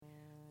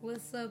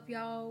What's up,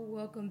 y'all?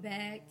 Welcome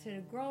back to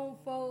the Grown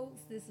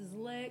Folks. This is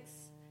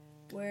Lex,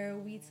 where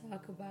we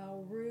talk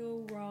about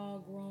real, raw,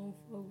 grown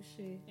folk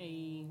shit.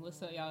 Hey,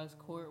 what's up, y'all? It's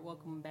Court.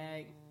 Welcome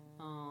back.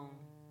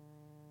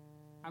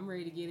 I'm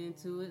ready to get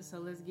into it, so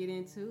let's get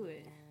into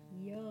it.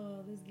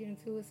 Yo, let's get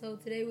into it. So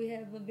today we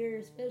have a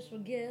very special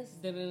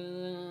guest.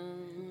 Da-da-da-da.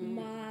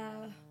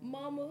 My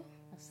mama,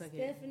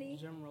 Stephanie.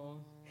 Drum roll.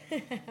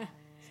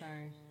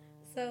 Sorry.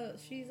 So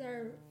she's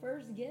our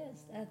first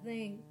guest, I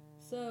think.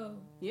 So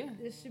Yeah.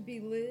 this should be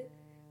lit.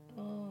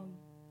 The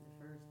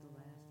first, the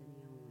last, and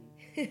the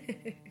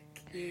only.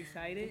 You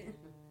excited?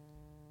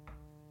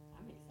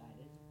 I'm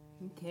excited.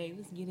 Okay,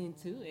 let's get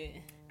into it.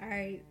 All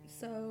right,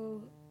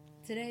 so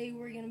today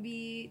we're gonna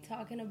be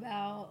talking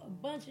about a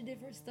bunch of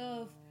different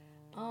stuff.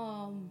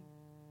 My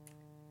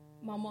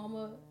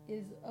mama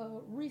is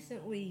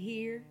recently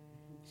here.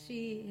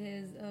 She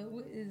has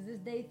is this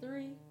day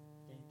 3? Day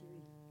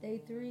 3.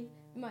 Day 3.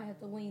 You might have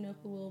to lean up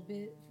a little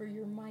bit for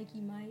your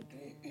Mikey mic.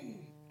 Okay.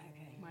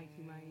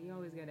 Mikey, you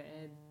always gotta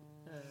add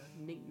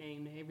a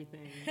nickname to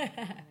everything.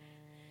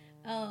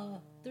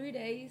 3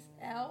 days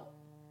out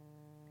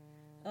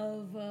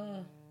of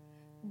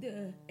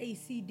the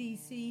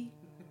ACDC,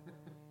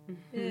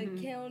 the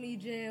county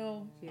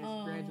jail. She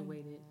has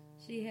graduated.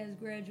 She has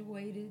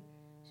graduated.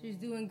 She's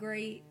doing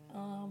great.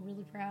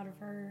 Really proud of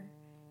her.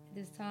 At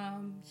this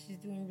time, she's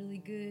doing really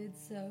good.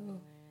 So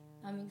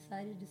I'm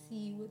excited to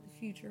see what the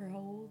future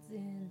holds,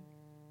 and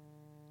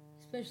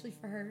especially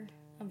for her,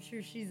 I'm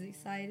sure she's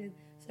excited.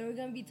 So we're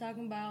gonna be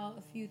talking about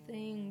a few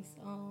things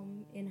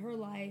in her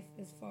life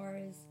as far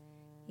as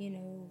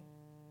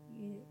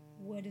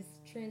what has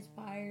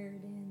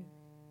transpired and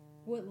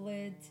what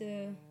led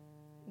to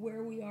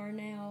where we are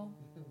now.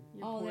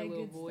 Your all poor that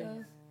little good voice.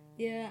 stuff.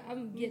 Yeah,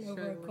 I'm getting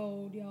over a struggling.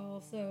 cold,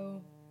 y'all,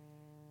 so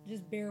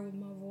just bear with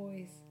my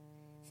voice.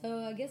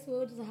 So I guess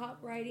we'll just hop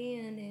right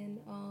in and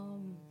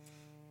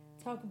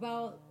talk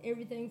about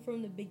everything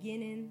from the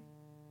beginning,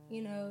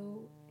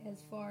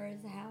 as far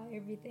as how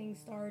everything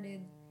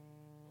started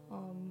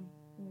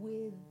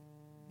with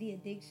the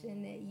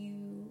addiction that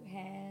you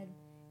had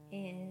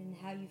and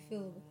how you feel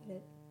about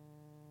it.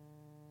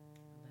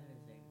 That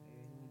is a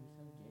very long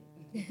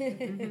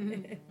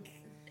subject.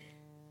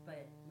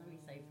 But let me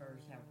say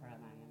first how proud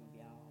I am of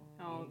y'all.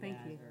 Oh, thank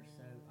you. You guys are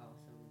so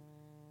awesome.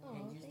 Oh,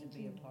 and just thank to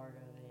be you. a part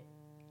of it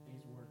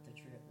is worth the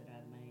trip that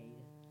I've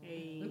made.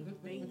 Hey,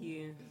 thank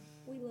you.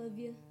 We love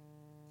you.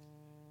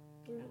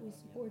 We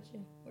support you.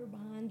 We're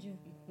behind you.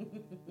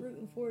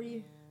 Rooting for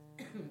you.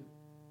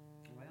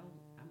 Well,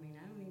 I mean,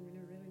 I don't even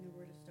really know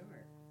where to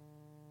start.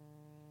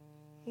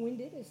 When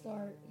did it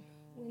start?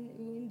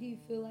 When do you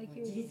feel like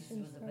your When Jesus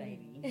addiction was a started?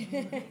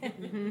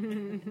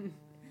 baby.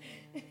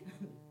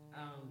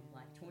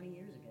 Like 20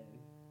 years ago.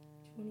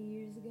 20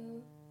 years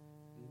ago?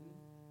 hmm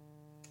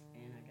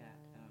And I got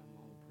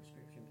on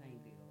prescription pain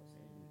pills,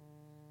 and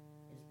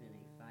it's been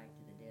a fight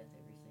to the death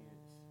ever since.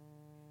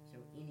 So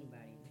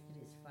anybody that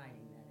is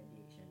fighting that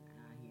addiction,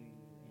 I hear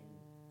you, and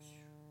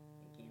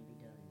it can be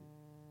done.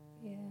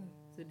 Yeah.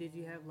 So did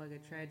you have like a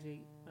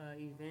tragic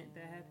event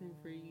that happened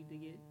for you to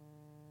get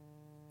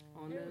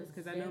on There those? was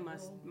Because I know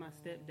several. my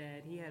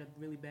stepdad, he had a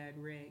really bad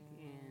wreck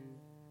and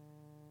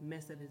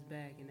messed up his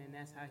back, and then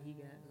that's how he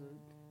got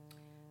hooked.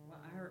 Well,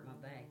 I hurt my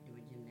back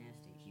doing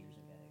gymnastics years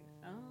ago,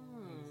 and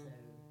Oh, so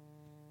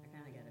I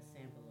kind of got a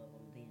sample of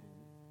them then.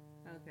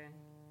 okay.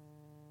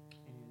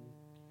 And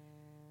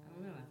I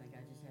don't know, I think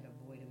I just had a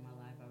void in my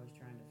life I was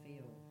trying to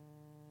fill,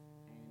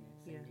 and it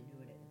seemed to do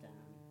it at the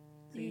time.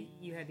 So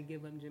you had to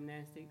give up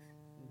gymnastics?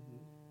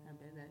 hmm I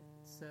bet that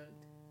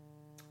sucked.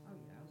 Oh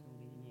yeah, I was gonna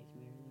be the next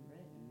Marilyn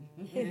Breton.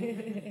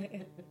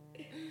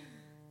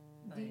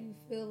 Do you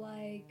feel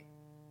like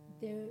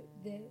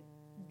that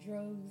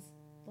drugs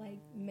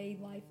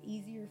made life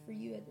easier for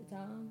you at the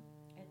time?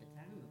 At the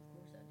time, of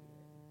course I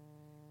did.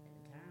 At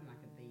the time, I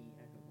could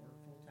work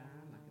full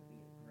time. I could be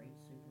a great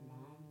super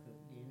mom, cook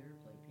dinner,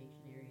 play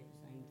Pictionary at the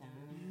same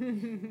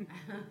time.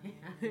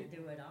 I could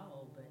do it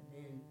all, but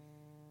then,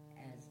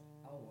 as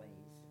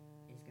always,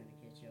 it's going to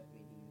catch up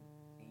with you,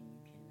 and you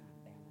cannot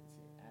balance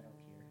it. I don't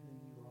care who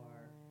you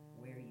are,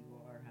 where you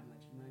are, how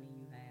much money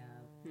you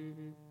have.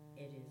 Mm-hmm.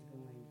 It is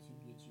going to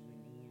get you in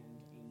the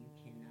end, and you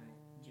cannot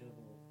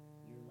juggle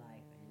your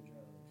life and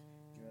drugs.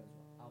 Drugs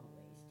will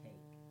always take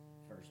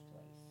first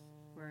place,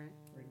 Right.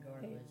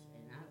 regardless.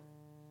 And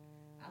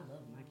I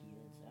love my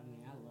kids. I mean,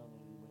 I love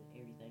them with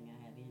everything I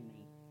have in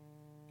me.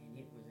 And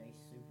it was a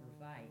super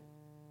fight,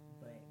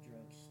 but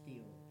drugs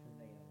still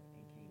prevailed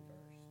and came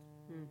first.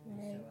 Mm. And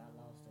Right. so I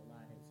lost a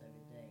lot, and so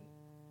did they.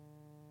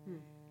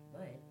 Hmm.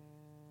 But,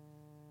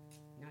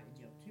 not to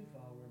jump too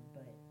forward,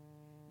 but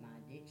my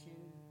addiction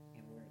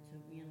and where it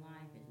took me in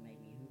life has made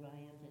me who I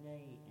am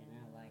today, and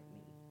I like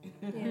me.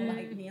 Yeah. I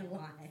like me a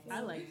lot. I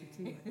like you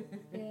too.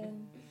 Yeah.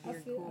 I You're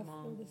a feel cool I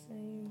feel mom. the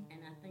same.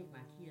 And I think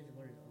my kids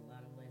learned a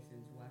lot of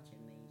lessons watching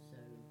me, so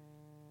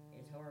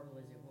as horrible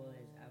as it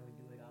was, I would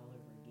do it all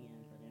over again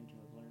for them to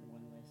have learned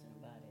one lesson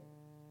about it.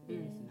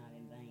 Yeah. It's not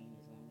in vain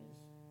as long as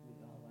we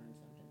all learn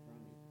something from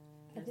it.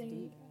 I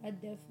think I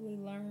definitely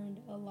learned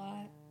a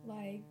lot.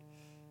 Like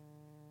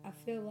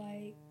I feel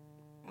like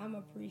I'm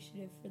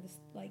appreciative for this,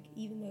 like,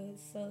 even though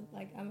it's so,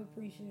 like, I'm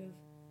appreciative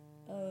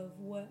of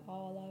what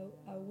all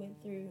I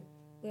went through.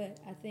 But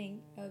I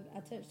think I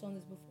touched on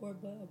this before,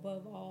 but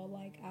above all,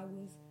 like, I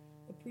was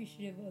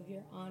appreciative of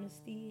your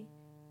honesty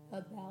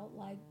about,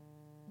 like,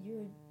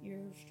 your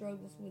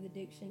struggles with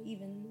addiction,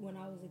 even when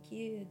I was a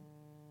kid,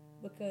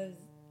 because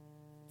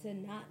to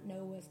not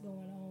know what's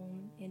going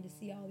on and to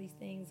see all these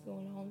things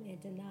going on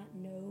and to not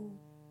know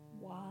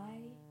why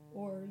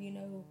or, you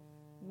know,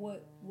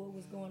 what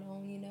was going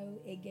on, you know,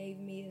 it gave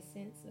me a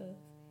sense of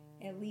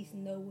at least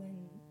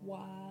knowing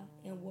why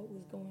and what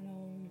was going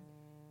on.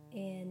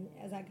 And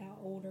as I got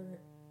older,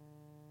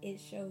 it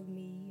showed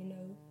me, you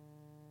know,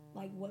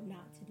 like what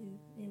not to do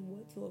and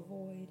what to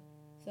avoid.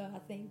 So I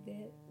think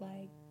that,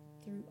 like,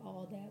 through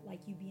all that, like,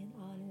 you being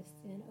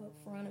honest and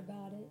upfront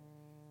about it,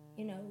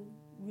 you know,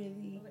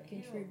 really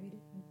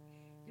contributed.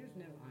 There's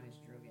no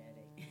honest drug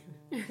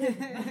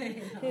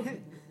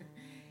addict.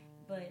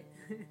 But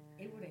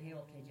it would have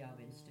helped had y'all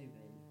been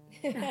stupid.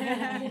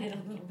 And a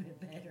little bit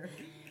better.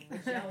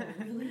 But y'all were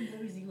really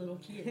nosy little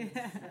kids.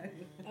 So.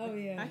 Oh,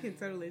 yeah. I can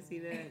totally see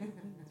that.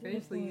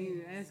 Especially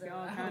you asking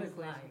all kinds of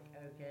questions.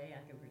 Like, okay,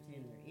 I can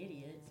pretend they're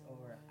idiots,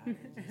 or I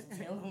can just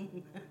tell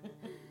them.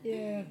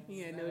 Yeah.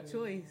 You had no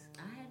choice.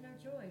 I had no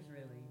choice,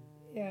 really.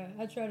 Yeah,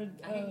 I try to.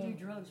 I didn't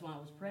do drugs when I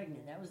was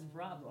pregnant. That was the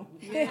problem.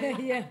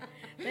 Yeah,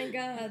 thank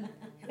God.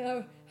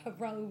 I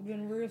probably would have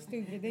been real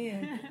stupid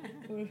then.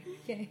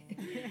 Okay.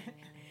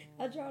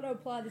 I try to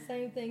apply the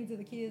same thing to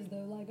the kids,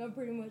 though. Like, I'm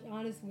pretty much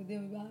honest with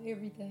them about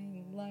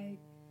everything. Like,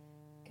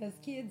 because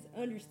kids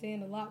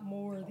understand a lot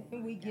more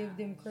than we give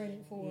them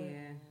credit for.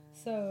 Yeah.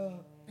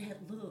 So. That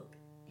look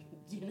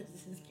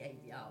Genesis gave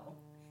y'all,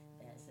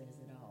 that says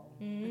it all.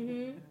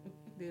 Mm-hmm.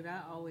 Dude,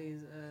 I always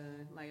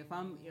like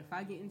if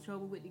I get in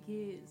trouble with the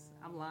kids,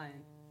 I'm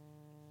lying.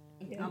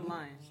 Yeah. I'm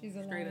lying. She's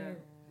a straight liar.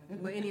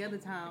 up. But any other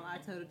time, I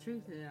tell the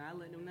truth and I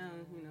let them know,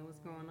 you know, what's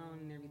going on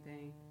and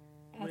everything.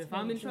 But That's if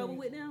I'm in true. trouble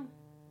with them,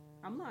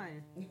 I'm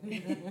lying. He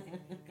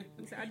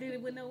said, I did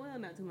it with Noel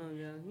not too long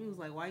ago. He was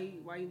like, "Why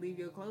you leave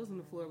your clothes on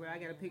the floor, but I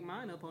got to pick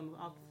mine up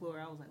off the floor?"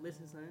 I was like,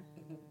 "Listen, son,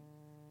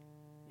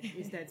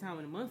 it's that time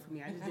of the month for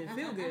me. I just didn't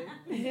feel good."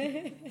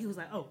 He was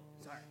like, "Oh,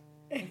 sorry."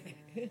 I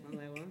was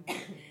like, "Well."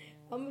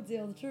 I'm going to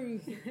tell the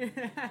truth.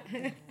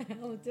 I'm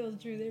going to tell the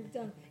truth every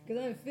time.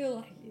 Because I didn't feel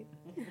like it.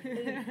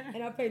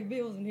 And I pay the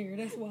bills in here.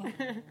 That's why.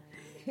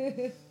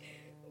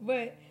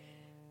 But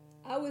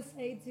I would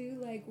say, too,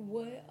 like,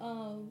 what,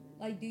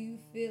 like, do you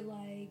feel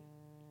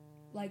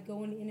like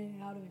going in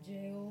and out of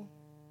jail,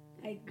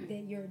 like,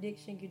 that your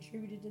addiction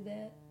contributed to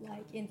that,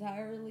 like,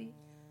 entirely?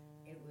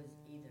 It was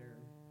either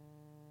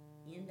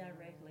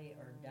indirectly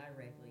or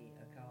directly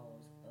a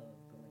cause of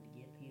going to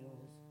get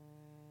pills,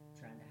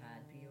 trying to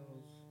hide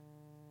pills.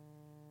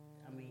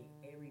 I mean,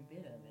 every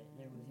bit of it.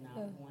 There was not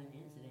one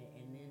incident.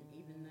 And then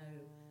even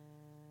though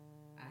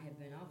I had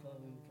been off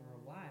of them for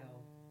a while,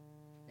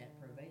 that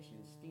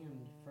probation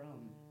stemmed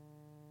from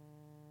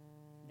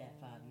that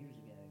 5 years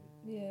ago.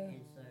 Yeah.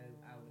 And so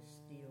I was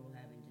still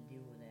having to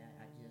deal with that.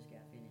 I just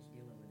got finished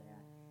dealing with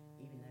that,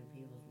 even though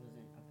pills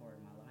wasn't a part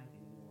of my life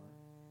anymore.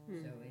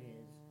 So it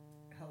is,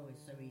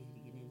 it's so easy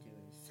to get into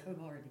it. It's so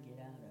hard to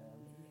get out of.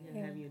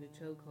 It'll have you in a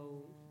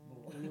chokehold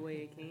any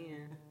way it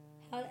can.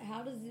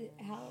 How does it,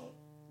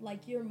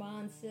 like, your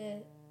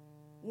mindset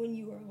when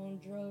you were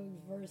on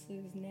drugs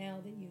versus now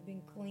that you've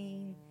been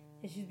clean,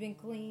 and she's been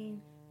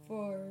clean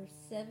for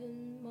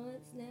 7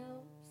 months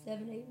now,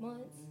 8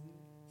 months.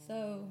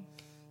 So,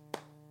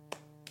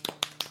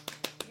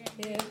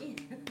 yeah,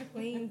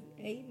 clean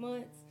 8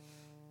 months.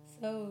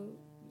 So,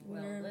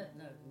 Well,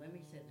 let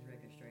me set the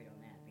record straight on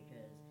that,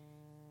 because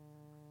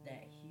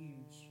that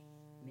huge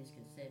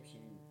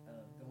misconception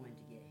of going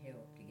to get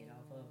help to get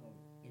off of them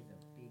is a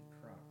big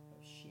crock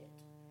of shit.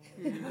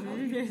 I'll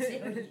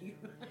tell you.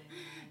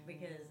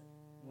 Because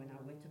when I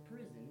went to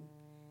prison,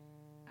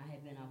 I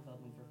had been off of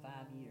them for 5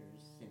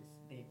 years since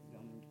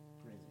going to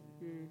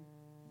prison.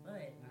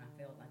 But when I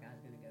felt like I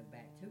was going to go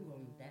back to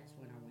them, that's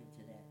when I went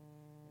to that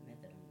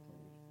methadone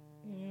clinic.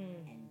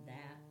 And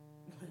that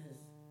was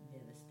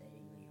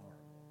devastatingly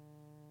horrible.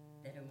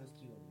 That almost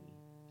killed me.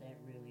 That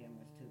really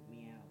almost took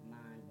me out,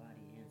 mind,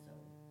 body, and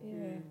soul.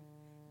 yeah.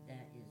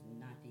 That is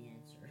not the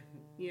answer.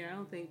 Yeah, I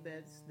don't think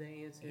that's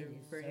the answer It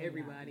is for so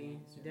everybody.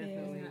 not the answer.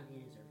 Definitely. It's not the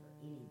answer for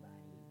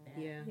anybody. That,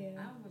 Yeah.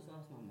 I almost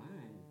lost my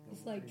mind.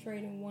 It's going like through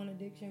trading one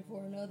addiction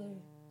for another.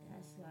 that.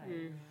 That's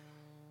like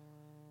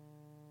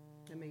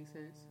That makes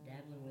sense.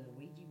 dabbling with a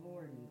Ouija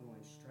board and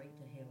going straight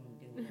to hell and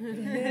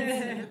doing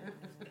it.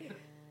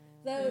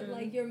 So,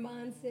 like, your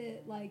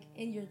mindset, like,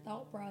 and your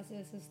thought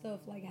process and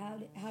stuff, like,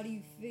 how do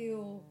you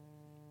feel,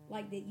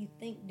 like, that you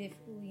think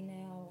differently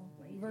now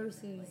Way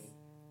versus differently.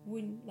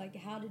 when, like,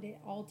 how did it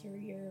alter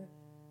your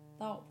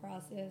thought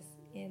process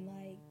and,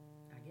 like,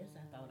 I guess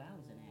I thought I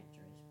was an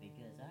actress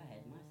because I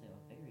had myself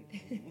very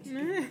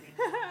clean.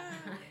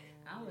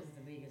 I was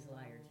the biggest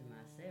liar to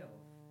myself,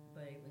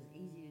 but it was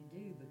easy to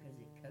do because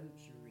it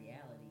coats your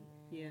reality.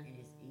 Yeah. And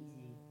it's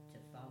easy to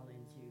fall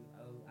into,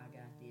 oh, I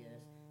got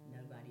this,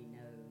 nobody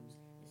knows,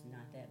 it's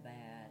not that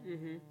bad,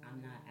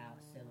 I'm not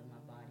out selling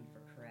my body for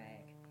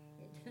crack.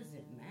 It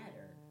doesn't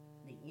matter.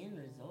 The end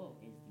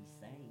result is the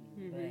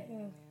same, but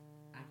Yeah.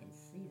 I can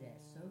see that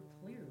so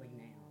clearly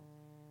now.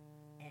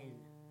 And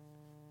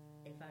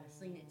if I'd have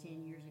seen it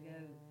 10 years ago,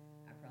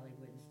 I probably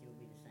wouldn't still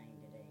be the same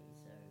today.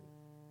 So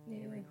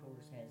Yeah. every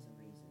course has a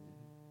reason.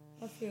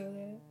 I feel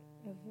that.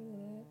 I feel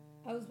that.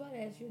 I was about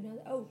to ask you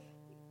another. Oh,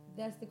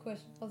 that's the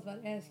question I was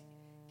about to ask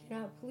you.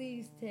 Can I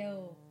please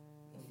tell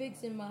the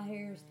fixing my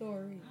hair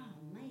story?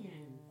 Oh man.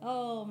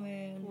 Oh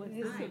man, What's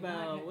this, this I am about?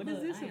 not gonna- What is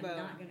look, this I am about?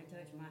 not going to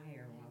touch my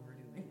hair while we're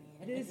doing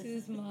this. this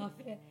is my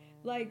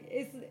like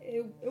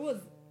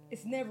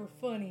it's never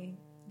funny,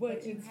 but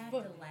But you it's have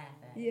fun. to laugh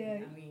at Yeah.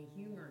 it. I mean,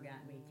 humor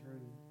got me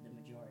through the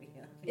majority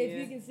of it. If Yeah.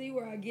 you can see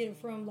where I get it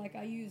from, like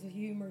I use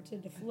humor to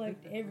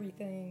deflect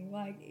everything,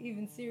 like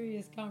even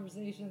serious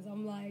conversations.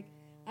 I'm like,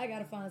 I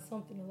gotta find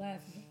something to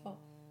laugh about.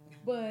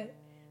 But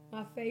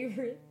my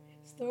favorite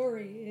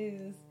story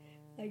is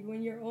like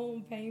when you're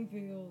on pain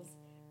pills,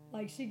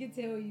 like she could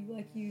tell you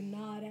like you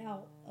nod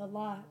out a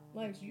lot,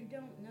 like But you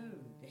don't know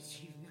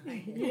that you've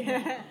not.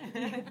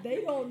 yeah,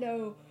 they don't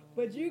know,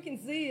 but you can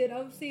see it.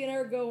 I'm seeing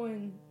her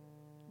going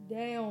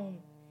down,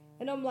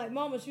 and I'm like,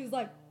 Mama. She was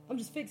like, I'm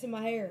just fixing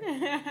my hair.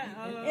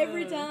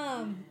 Every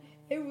time,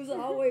 it was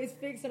always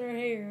fixing her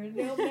hair.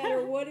 No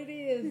matter what it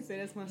He is.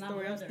 said, that's my My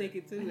story. I'm brother-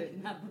 sticking to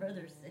it. My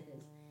brother says,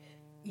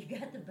 "You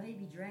got the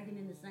baby dragging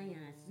in the sand."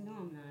 I said, "No,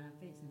 I'm not. I'm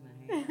fixing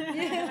my hair."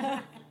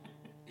 Yeah.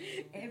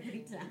 Every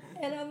time.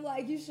 And I'm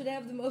like, you should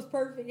have the most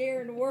perfect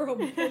hair in the world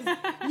because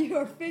you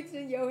are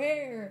fixing your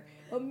hair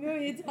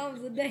 1,000,000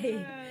 times a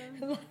day.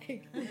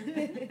 Like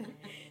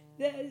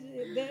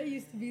that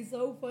used to be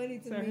so funny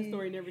to So me. her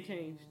story never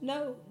changed.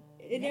 No,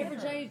 it never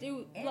Never. changed. It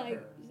was like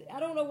Ever. I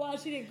don't know why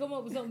she didn't come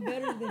up with something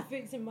better than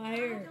fixing my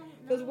hair.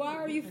 don't Because know. why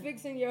are you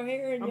fixing your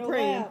hair in I'm your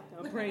praying. lap?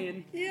 I'm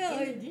praying. Yeah,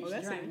 In the dish Oh,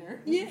 that's it.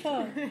 drainer.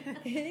 yeah,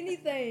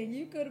 anything.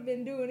 You could have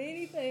been doing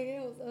anything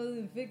else other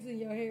than fixing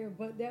your hair,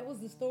 but that was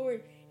the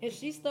story, and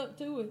she stuck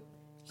to it.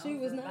 She Oh,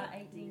 was for not. about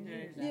 18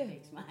 years. Yeah. I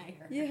fixed my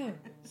hair. Yeah,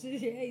 she,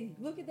 hey,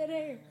 look at that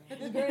hair.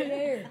 It's great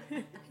hair.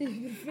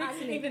 You've been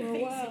fixing it even for a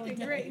fix while. it.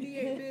 Great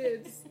hair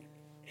bits.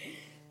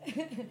 I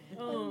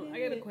I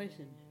got a did.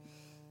 question.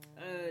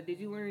 Did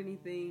you learn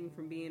anything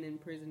from being in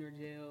prison or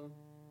jail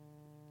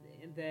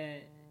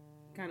that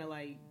kind of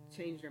like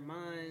changed your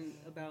mind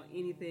about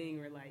anything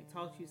or like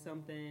taught you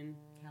something?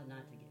 How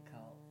not to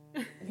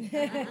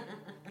get caught.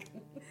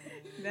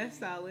 That's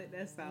solid.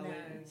 That's solid.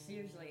 No,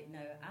 seriously, no.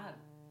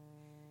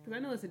 Because I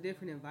know it's a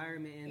different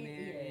environment in It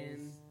there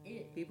and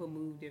is. people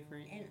move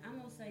different. And I'm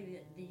gonna say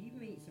that you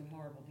meet some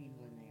horrible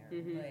people in there,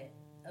 Mhm.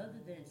 but other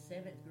than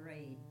 7th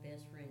grade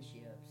best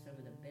friendships, some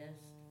of the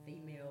best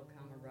female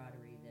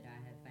camaraderie that I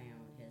have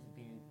found has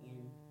been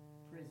in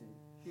prison.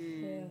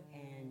 Yeah,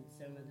 And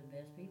some of the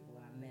best people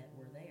I met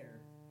were there,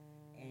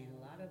 and a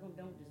lot of them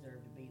don't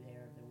deserve to be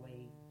there the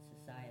way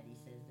society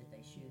says that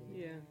they should.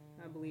 Yeah,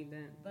 I believe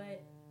that.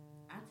 But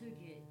I took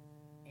it,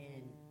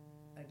 and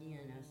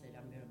again, I said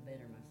I'm going to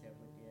better myself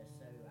with this.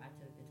 So I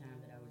took the time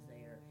that I was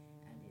there.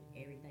 I did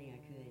everything I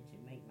could to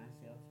make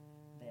myself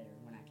better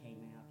when I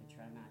came out, to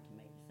try not to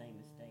make the same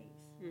mistakes.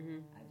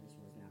 Mm-hmm. I just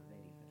was not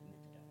ready for the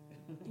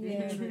methadone.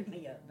 Yeah. It screwed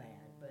me up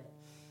bad. But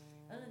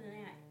other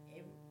than that,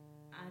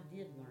 I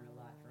did learn a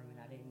lot from it.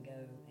 I didn't go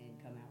and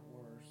come out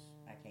worse.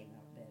 I came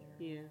out better.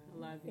 Yeah, a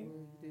lot of people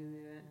do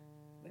that.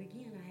 But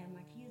again, I have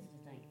my kids to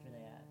thank for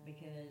that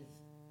because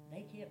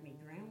they kept me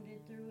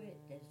grounded through it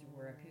as to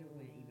where I could have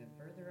went even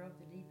further off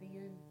the deep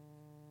end.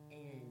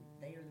 And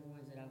they are the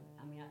ones that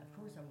I mean, of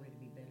course I wanted to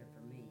be better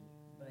for me,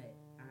 but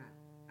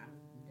I'm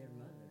their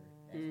mother.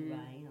 That's who Mhm.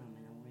 I am,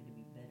 and I wanted to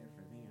be better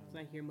for them. It's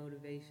like your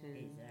motivation.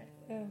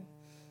 Exactly. yeah.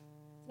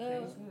 I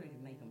So, just wanted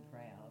to make them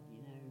proud,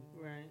 you know.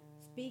 Right.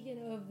 speaking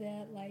of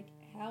that, like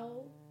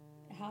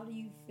how do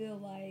you feel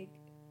like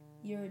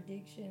your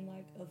addiction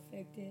like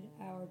affected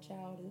our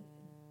childhood?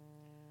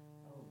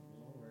 Oh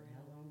Lord,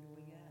 how long do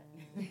we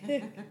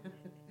got?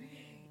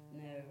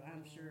 No,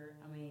 I'm sure.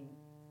 I mean,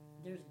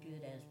 there's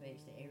good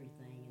aspects to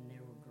everything, and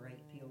there were great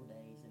pill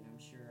days, and I'm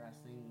sure I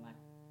seemed like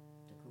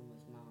the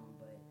coolest mom.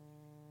 But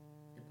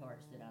the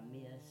parts that I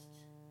missed,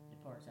 the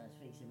parts I was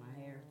fixing my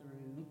hair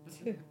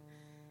through,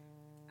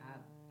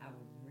 I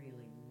would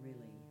really,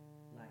 really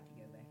like to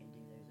go back and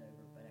do those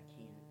over, but I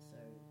can't. So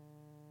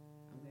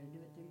I'm gonna do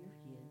it through your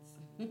kids.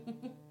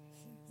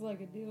 It's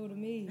like a deal to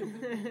me.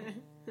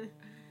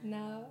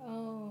 Now,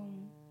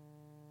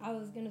 I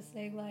was gonna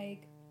say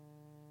like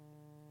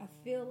I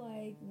feel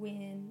like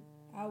when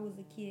I was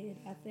a kid,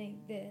 I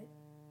think that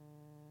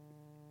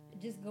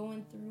just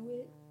going through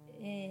it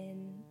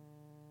and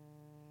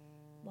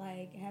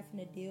like having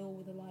to deal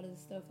with a lot of the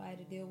stuff I had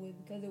to deal with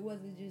because it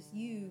wasn't just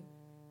you.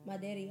 My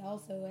daddy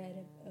also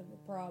had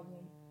a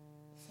problem,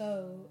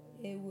 so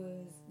it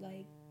was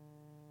like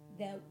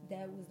that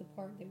was the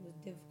part that was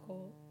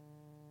difficult.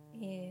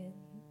 And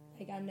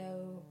like I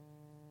know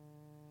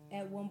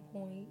at one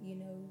point, you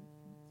know,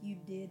 you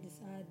did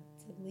decide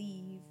to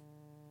leave,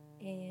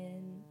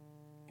 and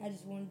I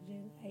just wanted to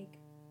like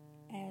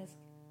ask,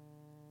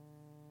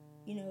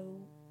 you know,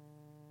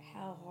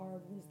 how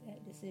hard was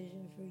that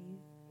decision for you?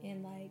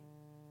 And like,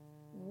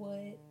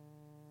 what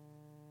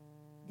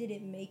did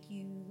it make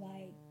you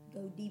like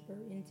go deeper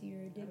into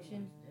your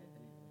addiction? Oh, most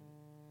definitely.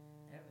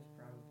 That was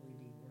probably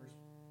the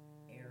worst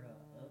era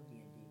of the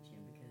addiction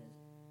because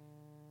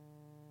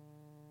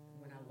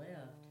when I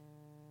left,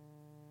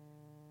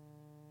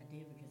 I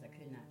did because I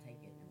could not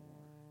take it no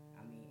more.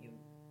 I mean,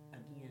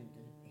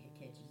 it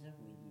catches up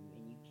with you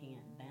and you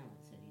can't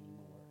balance it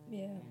anymore.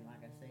 Yeah. And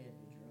like I said,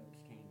 the drugs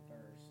came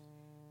first.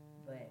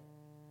 But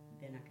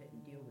then I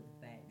couldn't deal with the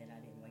fact that I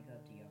didn't wake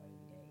up to y'all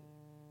every day.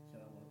 So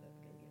I woke up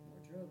to go get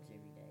more drugs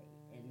every day.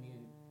 And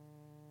then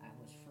I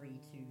was free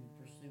to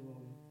pursue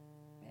them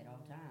at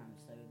all times.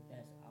 So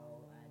that's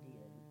all I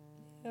did.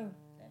 Yeah.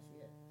 That's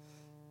it.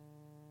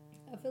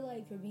 I feel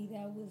like for me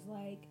that was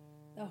like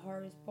the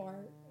hardest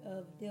part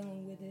of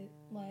dealing with it.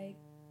 Like,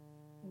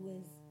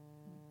 was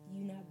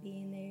you not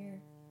being there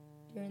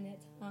during that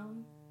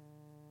time.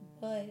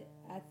 But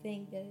I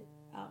think that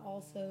I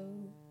also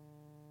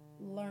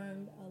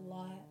learned a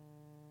lot.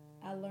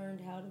 I learned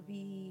how to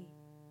be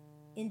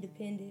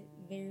independent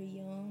very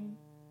young,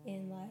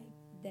 and like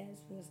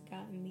that's what's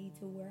gotten me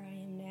to where I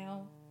am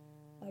now.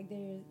 Like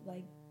there's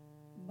like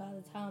by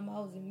the time I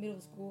was in middle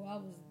school, I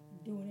was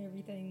doing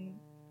everything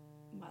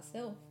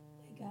myself.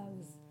 Like I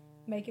was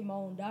making my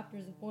own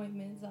doctor's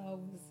appointments. I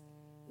was,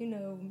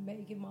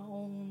 making my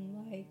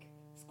own like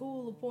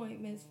school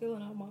appointments,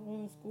 filling out my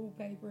own school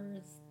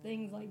papers,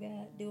 things like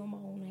that, doing my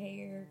own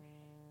hair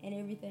and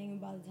everything.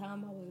 And by the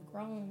time I was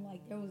grown,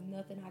 like there was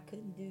nothing I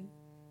couldn't do.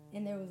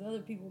 And there was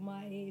other people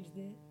my age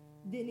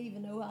that didn't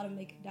even know how to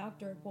make a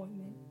doctor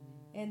appointment,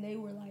 and they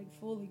were like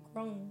fully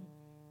grown.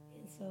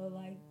 And so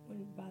like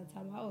by the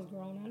time I was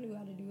grown, I knew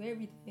how to do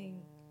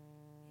everything.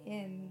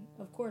 And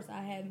of course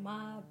I had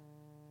my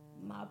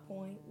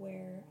point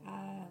where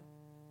I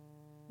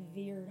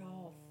veered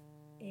off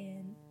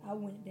and I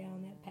went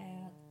down that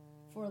path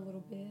for a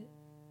little bit.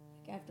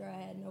 Like after I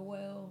had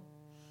Noelle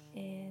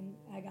and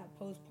I got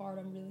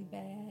postpartum really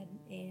bad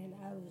and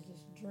I was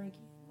just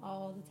drinking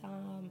all the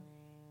time,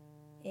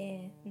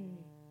 and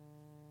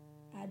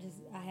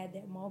I had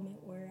that moment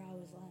where I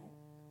was like,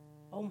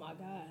 oh my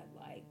God,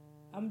 like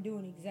I'm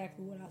doing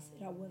exactly what I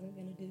said I wasn't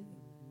gonna do.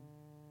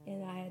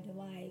 And I had to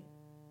like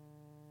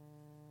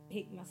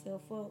pick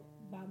myself up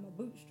by my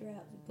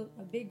bootstraps and put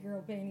my big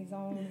girl panties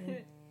on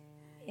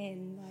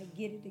and like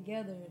get it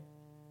together.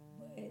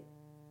 But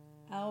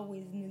I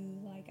always knew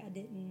like I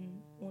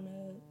didn't want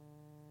to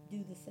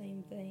do the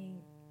same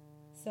thing.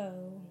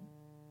 So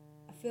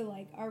I feel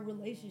like our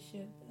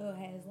relationship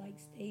has like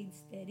stayed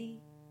steady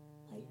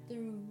like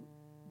through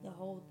the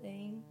whole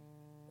thing,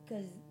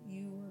 because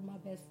you were my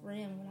best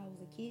friend when I was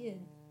a kid,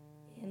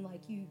 and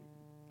like you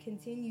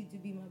continued to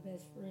be my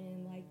best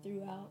friend like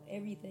throughout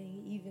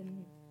everything,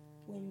 even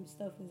when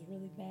stuff was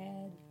really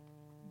bad.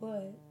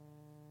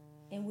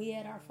 And we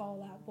had our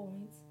fallout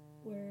points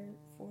where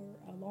for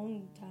a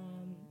long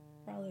time,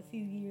 probably a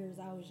few years,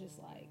 I was just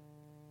like,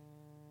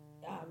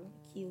 I want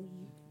to kill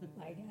you.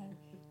 Like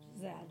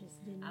I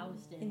just didn't. I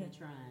was standing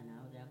trying.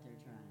 I was out there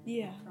trying.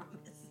 Yeah. I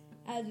promise.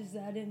 I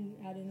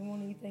didn't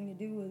want anything to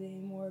do with it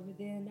anymore. But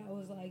then I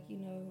was like,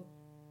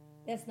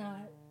 that's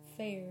not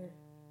fair.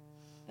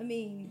 I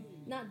mean,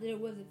 not that it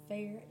wasn't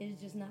fair. It's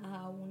just not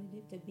how I wanted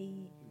it to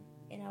be.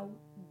 And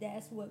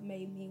that's what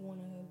made me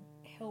want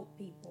to help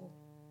people.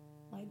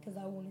 Like, because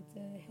I wanted to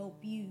help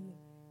you.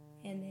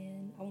 And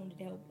then I wanted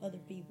to help other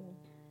people.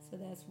 So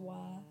that's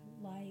why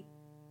I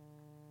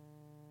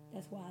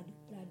do what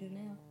I do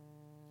now.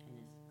 And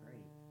it's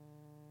great.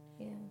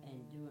 Yeah.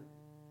 And doing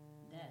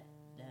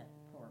that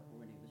part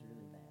when it was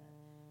really bad,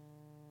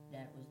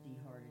 that was the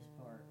hardest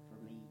part for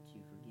me to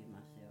forgive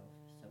myself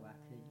so I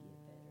could get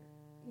better.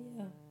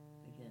 Yeah.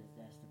 Because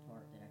that's the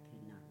part that I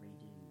could not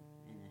redo,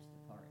 and that's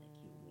the part that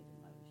killed me the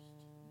most.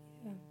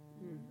 Yeah.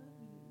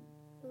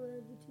 I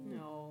love you too.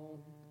 No.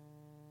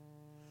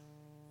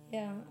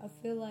 Yeah, I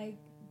feel like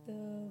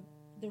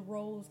the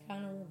roles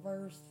kind of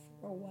reversed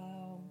for a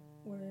while,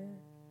 where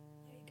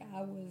like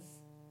I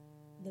was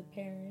the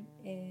parent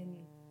and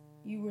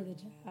you were the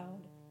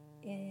child,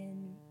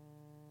 and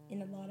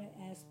in a lot of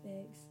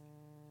aspects.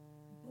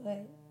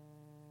 But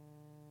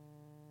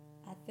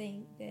I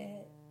think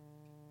that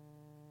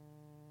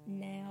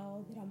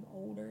now that I'm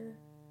older,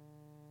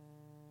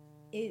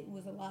 it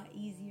was a lot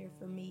easier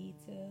for me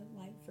to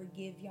like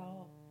forgive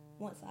y'all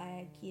once I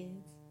had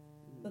kids,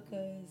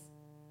 because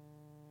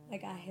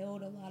like I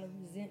held a lot of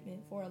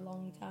resentment for a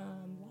long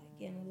time,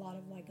 like, and a lot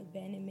of like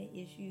abandonment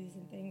issues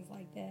and things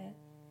like that.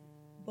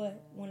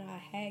 But when I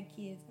had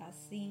kids, I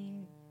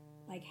seen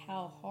like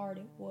how hard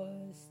it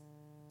was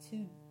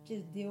to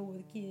just deal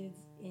with kids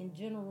in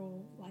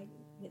general, like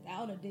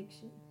without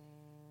addiction.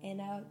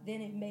 And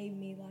then it made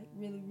me like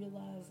really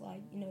realize,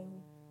 like,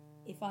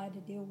 if I had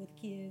to deal with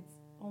kids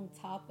on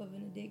top of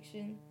an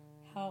addiction,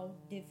 how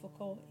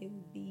difficult it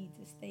would be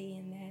to stay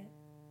in that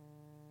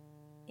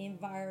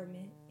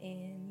environment,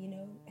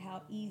 and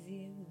how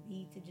easy it would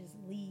be to just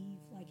leave.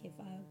 Like if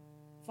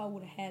I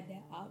would have had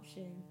that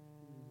option,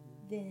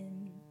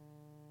 then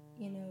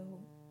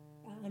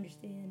I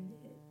understand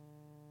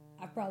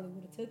that I probably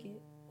would have took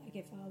it, like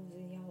if I was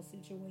in y'all's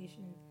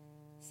situation.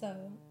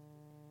 So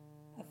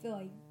I feel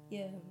like,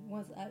 yeah,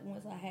 once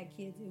I had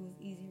kids, it was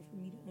easier for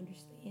me to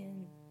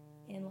understand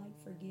and like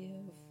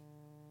forgive.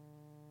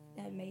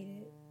 That made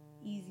it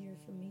easier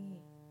for me.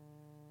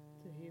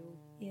 To heal.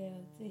 Yeah,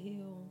 to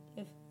heal,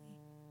 definitely.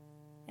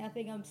 And I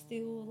think I'm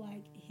still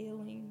like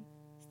healing,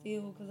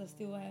 still, because I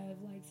still have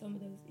like some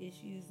of those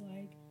issues,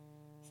 like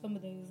some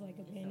of those like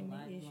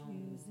abandonment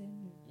issues,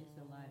 and It's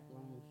a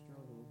lifelong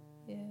struggle.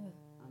 yeah,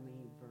 I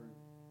mean, for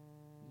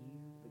you,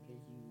 because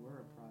you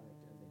were a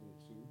product of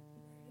addiction.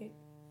 right,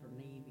 For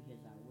me,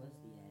 because I was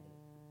the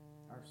addict,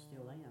 or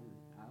still am.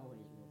 I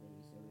always will be.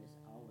 So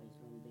it's always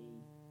going to be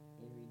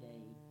every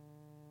day.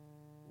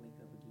 Wake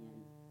up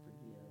again,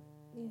 forgive.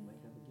 yeah,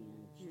 Wake up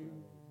again,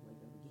 struggle. Wake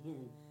up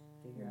again,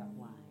 figure out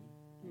why.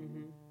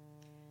 Mm-hmm.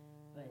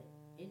 But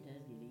it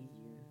does get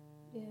easier.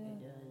 yeah,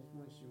 It does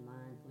once your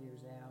mind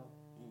clears out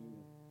and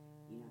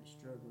you're not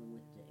struggling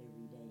with the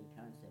everyday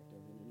concept of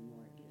it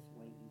anymore. It gets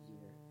way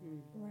easier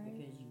right,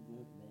 because you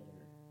want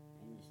better,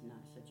 and it's not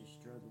such a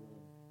struggle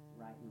of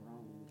right and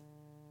wrong.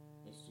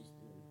 It's just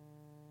a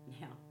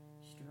now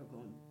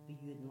struggle and be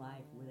good in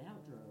life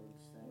without drugs.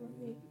 So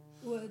right.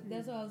 Well,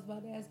 that's what I was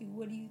about to ask you.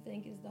 What do you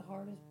think is the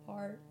hardest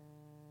part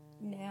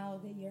now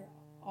that you're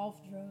off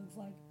drugs?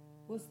 Like,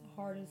 what's the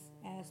hardest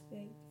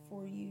aspect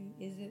for you?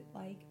 Is it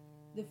like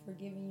the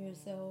forgiving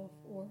yourself,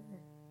 or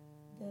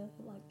the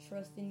like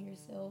trusting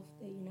yourself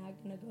that you're not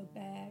gonna go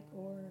back,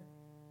 or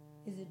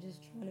is it just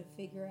trying to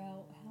figure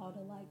out how to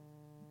like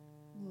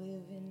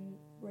live in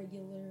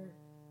regular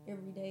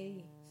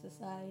everyday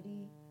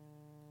society?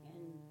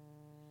 and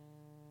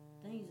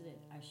things that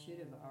I should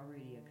have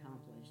already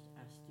accomplished,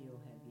 I still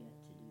have yet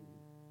to do.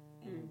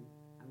 And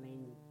I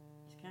mean,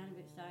 it's kind of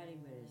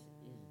exciting, but it's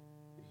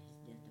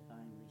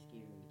death-defyingly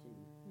scary too.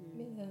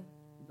 Yeah,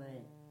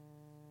 But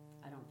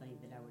I don't think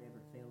that I would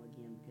ever fail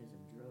again because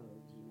of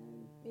drugs, you know.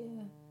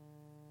 yeah.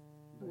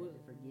 But What-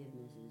 the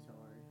forgiveness is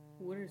hard.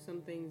 What are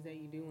some things that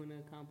you do want to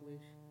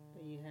accomplish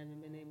that you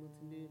haven't been able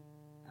to do?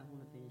 I want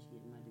to finish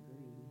getting my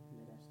degree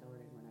that I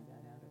started when I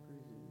got out of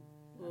prison.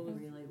 What was,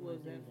 really what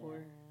was want to that do for?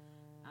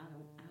 I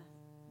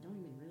don't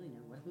even really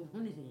know what I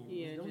wanted in.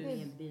 Yeah, It was going to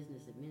be just- in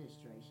business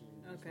administration.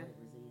 That's Okay. what it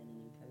was in, and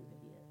then COVID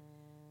hit.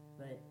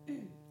 But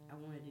I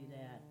want to do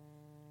that,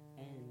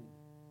 and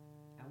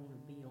I want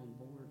to be on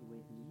board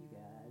with you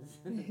guys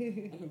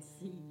and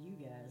see you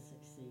guys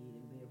succeed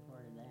and be a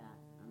part of that.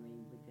 I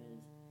mean,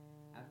 because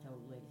I've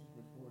told Lexi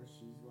before,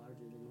 she's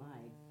larger than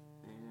life,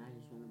 and I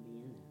just want to be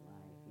in that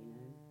life, you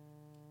know.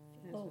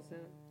 That's Oh. what's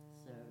up.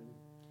 So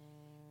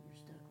you're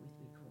stuck with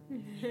me,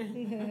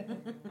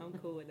 Courtney. I'm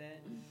cool with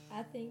that.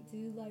 I think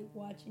too, like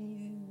watching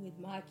you with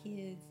my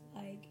kids,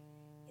 like,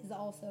 is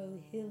also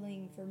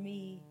healing for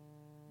me,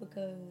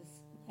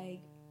 because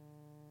like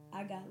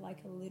I got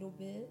like a little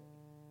bit,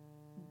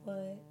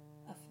 but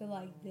I feel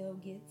like they'll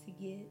get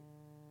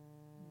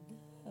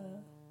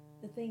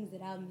the things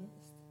that I missed.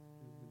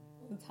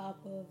 On top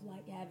of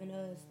like having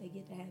us, they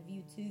get to have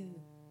you too,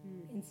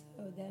 and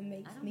so that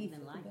makes I don't me even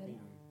feel like better.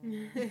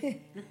 them.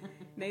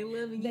 They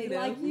love you. They though.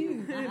 like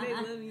you. They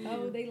love you.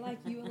 Oh, they like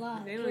you a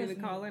lot. They don't trust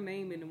even me. call her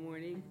name in the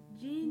morning.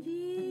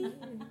 Gigi.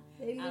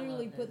 They I love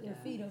literally those put their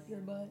guys. feet up your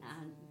butts.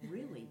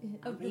 Really?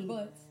 Up your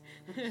butts.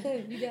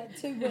 You got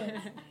two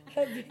butts.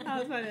 I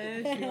was about to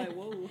ask you, like,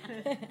 whoa.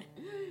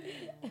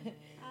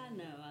 I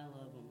know, I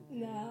love them.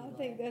 No, I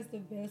think that's the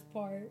best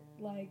part,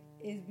 like,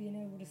 is being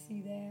able to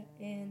see that.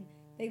 And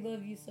they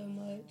love you so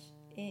much.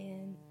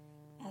 And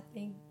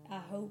I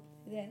hope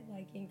that,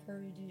 like,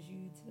 encourages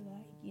you to,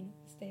 like, you know,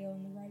 stay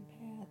on the right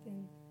path.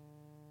 And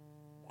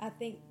I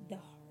think the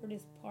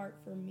hardest part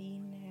for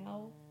me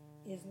now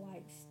is,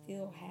 like,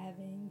 still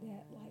having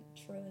that, like,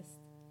 trust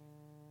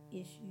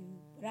issue.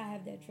 But I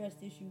have that trust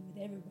issue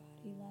with everybody.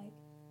 Like,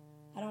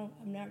 I'm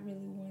not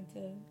really one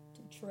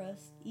to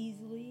trust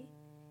easily.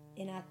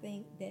 And I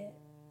think that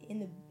in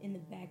the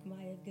back of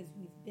my head, because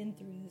we've been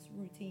through this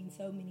routine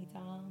so many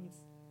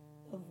times,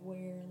 of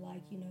where,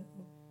 like, you know,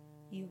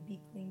 you'll be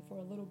clean for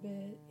a little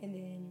bit, and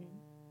then,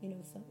 you know,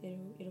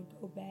 it'll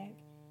go back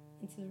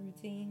into the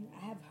routine.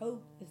 I have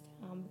hope this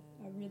time.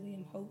 I really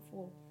am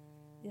hopeful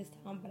this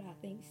time, but I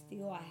think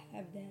still I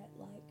have that,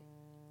 like,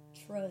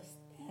 trust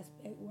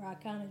aspect where I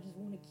kind of just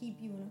want to keep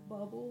you in a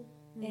bubble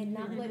and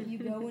not let you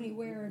go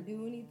anywhere or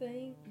do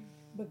anything,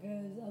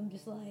 because I'm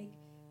just like,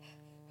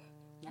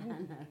 I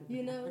know.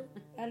 you know,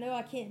 I know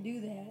I can't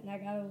do that, and I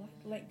gotta, like,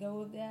 let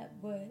go of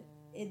that. But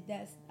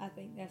I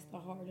think that's the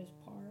hardest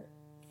part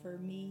for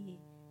me.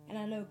 And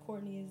I know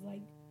Courtney is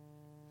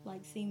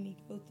like seen me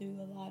go through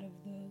a lot of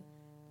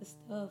the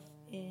stuff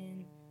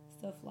and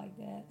stuff like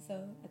that.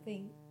 So I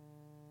think,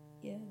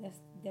 yeah, that's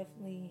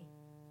definitely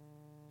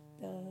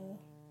the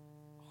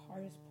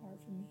hardest part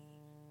for me.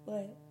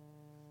 But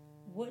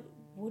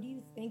what do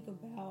you think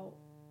about,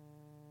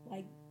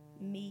 like,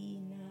 me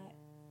not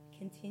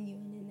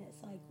continuing in that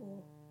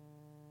cycle,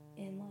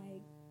 and,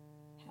 like,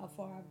 how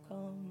far I've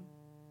come,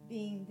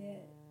 being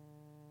that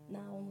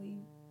not only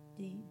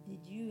did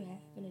you have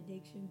an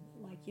addiction,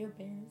 but, like, your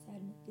parents had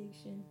an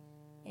addiction,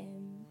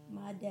 and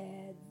my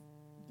dad's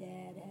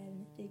dad had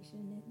an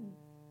addiction, and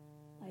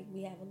like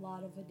we have a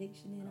lot of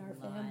addiction in our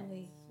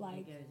family.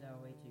 Like it goes all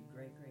the way to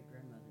great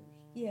grandmothers.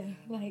 yeah,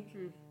 like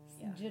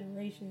Yeah.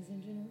 generations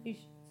and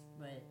generations.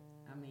 But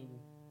I mean,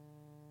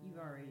 you've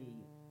already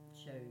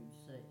showed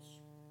such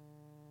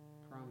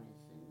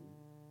promise and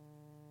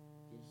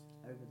just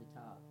over the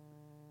top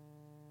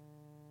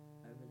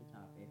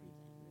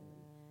everything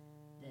really.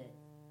 That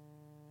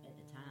at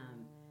the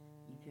time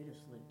you could have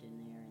slipped in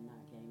there and not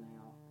came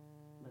out,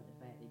 but the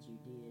fact that you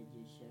did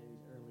just shows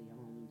early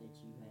on that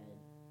you had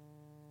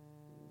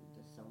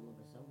the soul of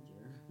a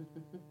soldier.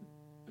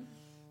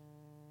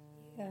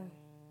 Yeah,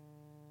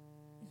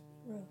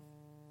 it's been rough.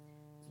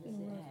 Yes, been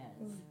it rough.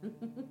 has.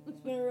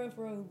 It's been a rough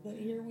road, but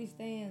here we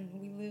stand.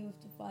 We live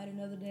to fight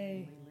another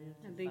day. We live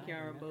to I think fight y'all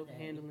are another both day.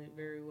 handling it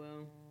very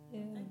well.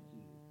 Yeah. Thank you.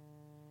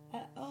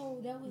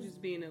 That was.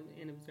 Just being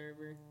an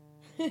observer.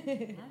 How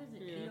does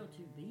it Yeah. feel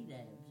to be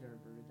that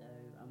observer,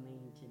 though? I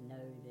mean, to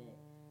know that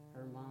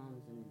her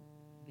mom's been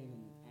in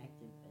an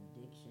active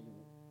addiction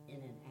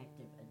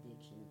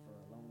for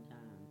a long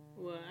time.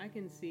 Well, I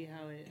can see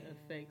how it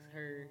affects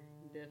her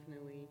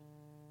definitely,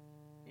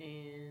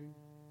 and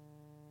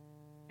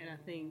I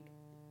think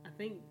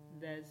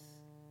that's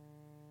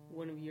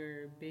one of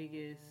your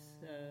biggest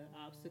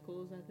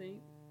obstacles. I think,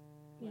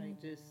 like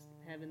just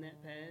having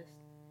that past.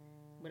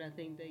 But I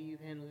think that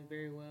you've handled it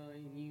very well,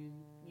 and you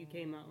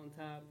came out on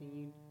top, and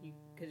you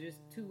because there's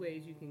two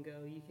ways you can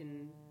go. You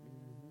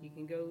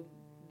can go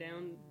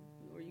down,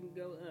 or you can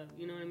go up.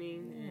 You know what I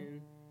mean? Yeah.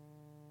 And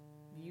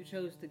you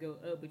chose to go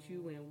up, but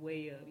you went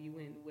way up. You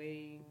went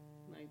way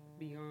like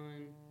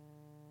beyond.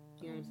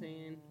 You know what I'm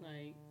saying?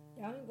 Like,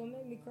 Y'all ain't gonna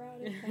make me cry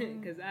this time.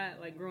 because I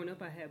like growing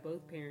up, I had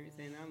both parents,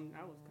 and I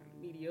was kind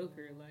of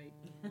mediocre. Like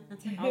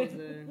I was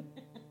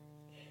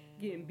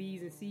getting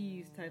B's and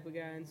C's type of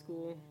guy in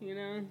school, you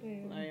know?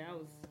 Yeah. Like I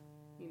was,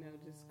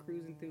 just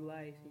cruising through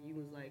life, and you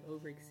was like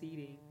over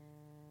exceeding.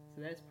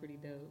 So that's pretty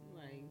dope.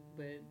 Like,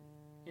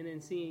 and then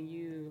seeing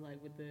you like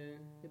with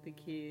the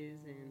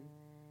kids, and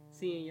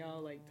seeing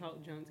y'all like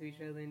talk junk to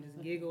each other and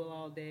just giggle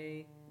all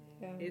day.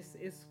 Yeah.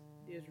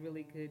 It's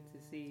really good to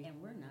see.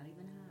 And we're not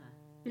even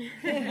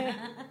high.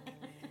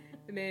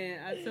 Man,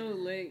 I told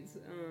Lex,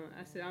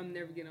 I said I'm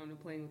never getting on the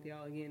plane with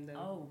y'all again though.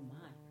 Oh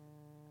my.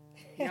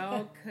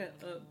 Y'all cut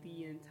up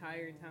the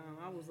entire time.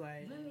 I was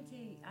like, Let me tell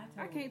you,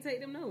 I can't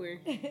take them nowhere.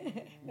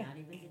 not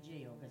even to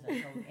jail, because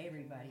I told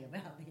everybody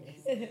about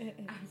this.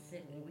 I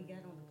said when we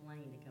got on the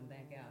plane to come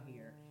back out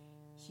here,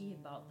 she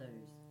had bought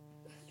those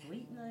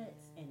sweet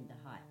nuts and the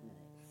hot nuts.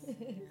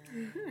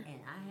 And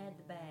I had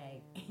the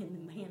bag,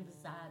 and the man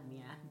beside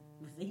me, I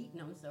was eating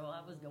them, so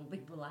I was going to be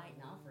polite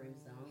and offer him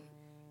some.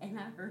 And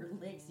I heard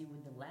Lexi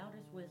with the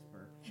loudest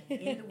whisper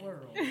in the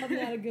world. I'm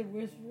not a good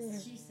whisperer.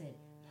 She said,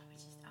 Mama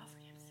just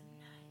offered him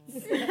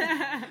some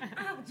nuts.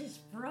 I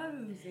just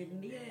froze in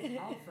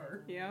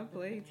mid-offer. Yeah, I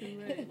played too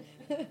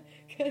much.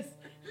 Because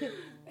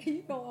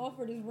you gonna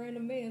offer this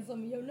random man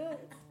some of your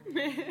nuts.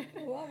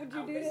 Why would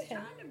you I do was that?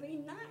 trying to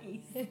be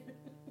nice.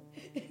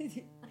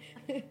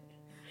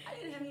 I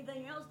didn't have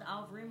anything else to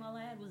offer him. All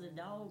I had was a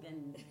dog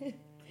and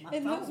my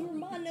And those phone. were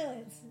my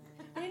nuts.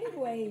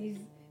 Anyways,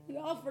 you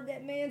offered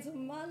that man some of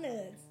my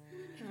nuts.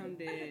 I'm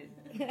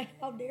dead.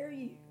 How dare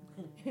you?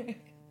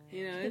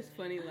 It's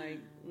funny, like,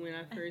 when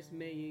I first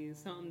met you,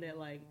 something that,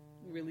 like,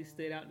 really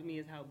stood out to me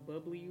is how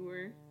bubbly you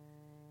were.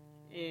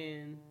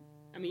 And,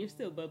 I mean, you're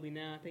still bubbly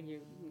now. I think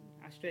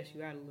I stress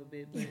you out a little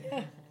bit,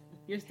 but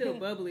you're still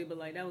bubbly, but,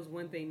 like, that was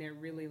one thing that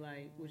really,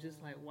 like, was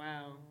just like,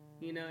 wow.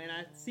 And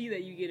I see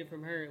that you get it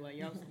from her. Like,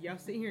 y'all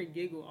sit here and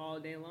giggle all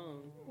day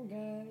long. Oh,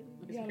 God.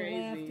 It's You gotta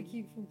laugh crazy. to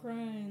keep from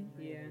crying.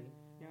 Yeah.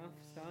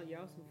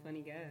 Y'all some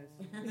funny guys.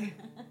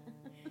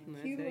 When I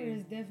tell Humor you.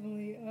 has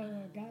definitely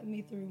gotten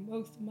me through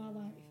most of my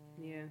life.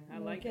 Yeah, I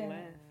No like to cap.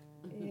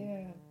 laugh.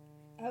 Yeah.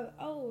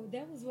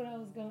 That was what I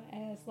was gonna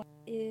ask. Like,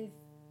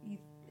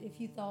 if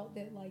you thought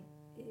that, like,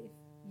 if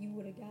you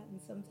would have gotten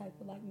some type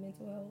of like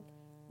mental health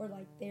or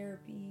like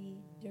therapy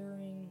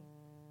during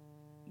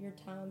your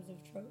times of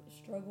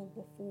struggle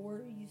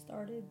before you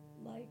started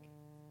like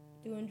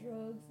doing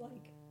drugs,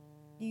 like,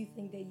 do you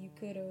think that you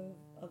could have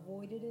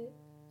avoided it,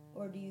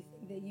 or do you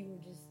think that you were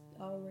just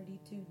already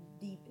too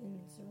deep and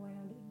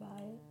surrounded by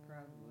it?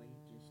 Probably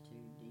just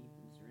too deep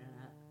and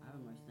surrounded. I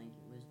almost think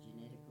it was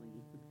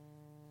genetically,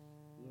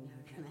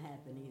 going to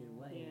happen either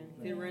way. Yeah, if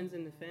But- it runs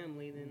in the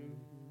family, then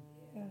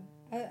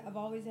Yeah, I've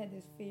always had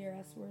this fear.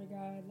 I swear to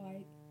God,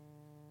 like,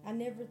 I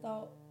never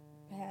thought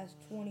past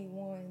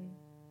 21.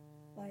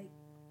 Like,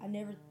 I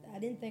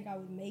didn't think I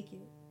would make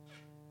it.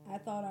 I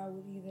thought I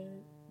would either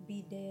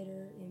be dead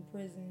or in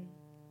prison.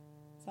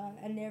 So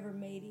I never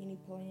made any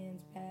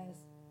plans past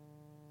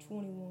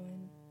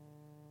 21.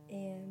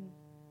 And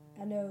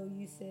I know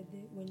you said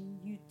that when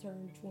you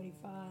turned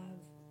 25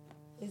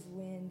 is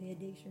when the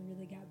addiction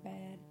really got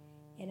bad.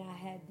 And I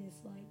had this,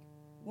 like,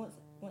 once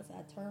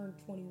I turned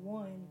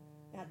 21,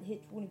 I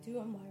hit 22,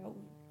 I'm like, oh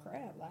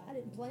crap, like, I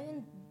didn't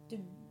plan to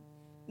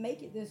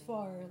make it this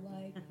far,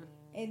 like.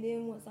 And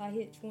then once I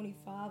hit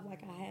 25,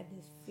 like, I had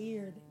this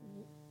fear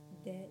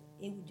that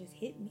it would just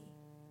hit me,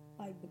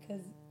 like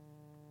because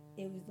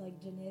it was like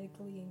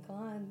genetically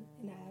inclined,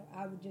 and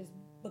I would just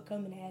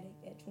become an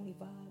addict at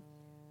 25.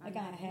 Like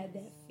I had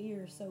that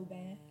fear so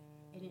bad.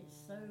 And it's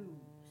so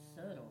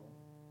subtle.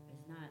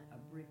 It's not a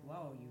brick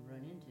wall you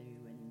run into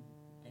and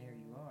there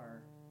you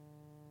are.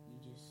 You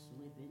just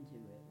slip into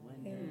it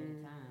one day at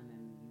a time,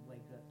 and you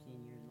wake up 10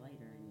 years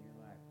later and you're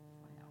like,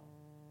 wow,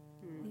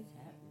 what's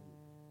happening?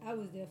 I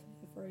was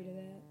definitely afraid of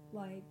that.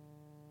 Like,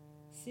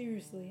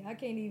 seriously, I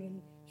can't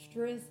even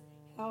stress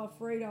how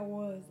afraid I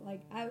was.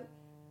 Like,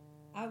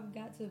 I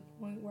got to the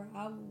point where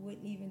I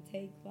wouldn't even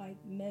take like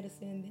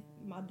medicine that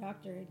my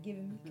doctor had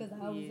given me because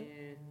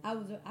I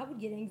would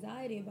get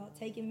anxiety about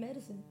taking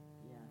medicine.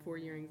 Yeah. For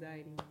your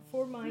anxiety.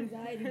 For my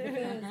anxiety,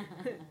 because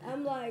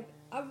I'm like,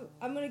 I'm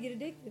gonna get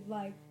addicted.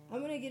 Like, I'm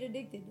gonna get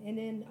addicted, and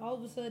then all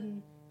of a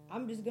sudden,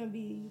 I'm just gonna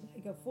be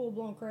like a full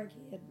blown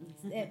crackhead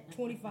at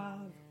 25.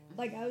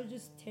 Like, I was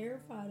just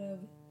terrified of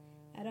it.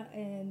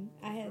 And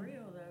I had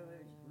real though.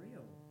 It's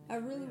real. I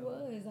really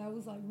was. I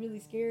was like really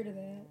scared of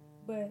that.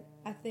 But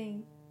I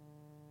think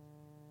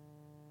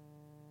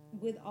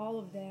with all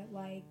of that,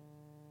 like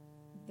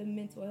the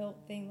mental health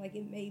thing, like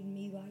it made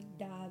me like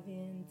dive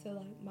into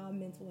like my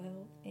mental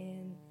health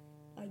and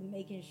like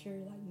making sure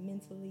like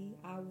mentally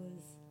I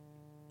was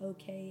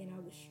okay and I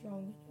was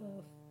strong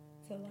enough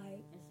to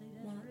like And see,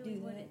 that's not really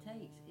do what that. it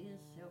takes is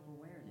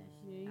self-awareness.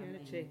 Yeah, you I gotta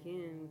mean, check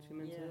in with your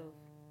mental yeah. health.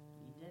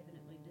 You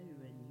definitely do,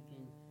 and you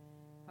can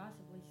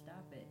possibly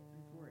stop it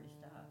before it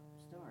starts.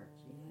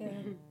 You know?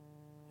 Yeah.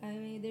 I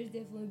mean, there's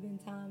definitely been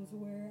times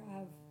where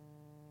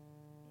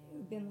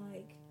I've been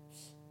like,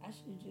 I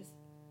should have just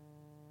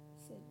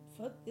said,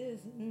 fuck this,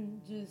 and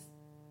just,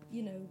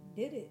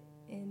 did it.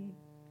 And,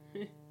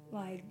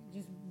 like,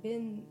 just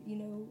been,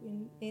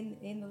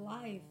 in the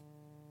life.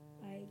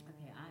 Like,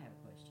 Okay, I have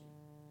a question.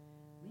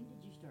 When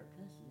did you start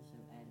cussing so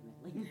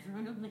adamantly in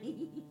front of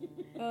me?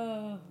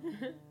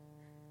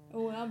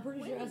 well, I'm pretty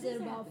When sure I did said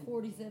this about happen?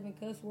 47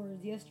 cuss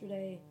words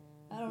yesterday.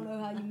 I don't know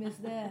how you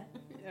missed that.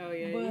 Oh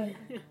yeah.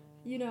 But,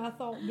 I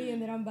thought being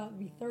that I'm about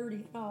to be 30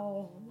 and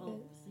all.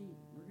 Well, see,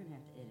 we're going to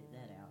have to edit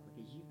that out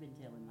because you've been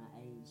telling my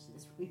age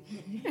since we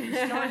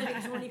started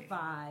at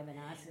 25, and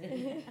I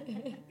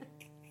said...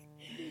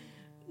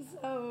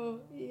 So,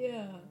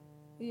 yeah.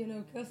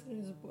 Cussing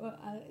is,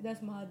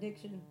 that's my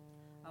addiction.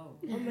 Oh.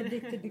 I'm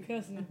addicted to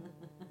cussing.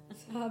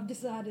 So I've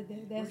decided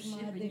that that's We're my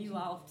shipping addiction. you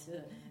off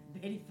to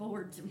Betty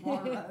Ford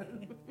tomorrow.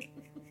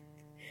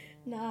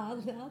 Nah,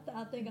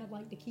 I think I'd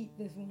like to keep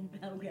this one.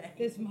 Okay.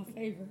 It's my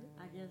favorite.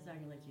 I guess I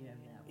can let you have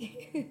that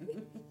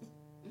one.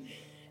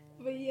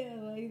 But yeah,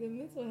 like the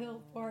mental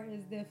health part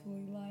has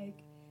definitely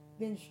like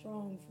been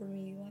strong for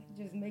me. Like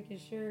just making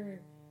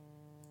sure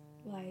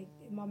like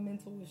my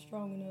mental is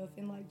strong enough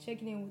and like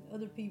checking in with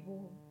other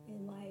people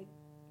and like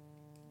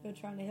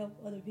trying to help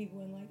other people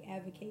and like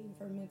advocating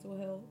for mental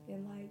health.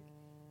 And like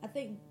I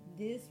think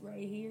this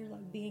right here,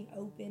 like being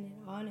open and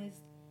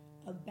honest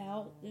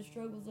about the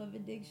struggles of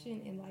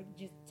addiction and like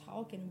just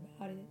talking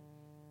about it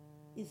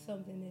is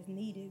something that's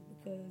needed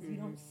because you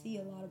don't see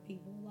a lot of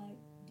people like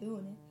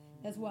doing it.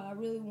 That's why I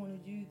really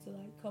wanted you to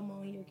like come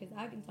on here because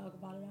I can talk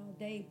about it all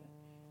day, but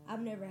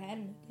I've never had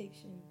an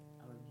addiction.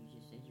 Oh, you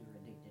just said you were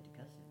addicted to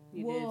cussing.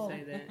 You Whoa, did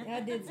say that.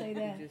 I did say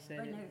that. You just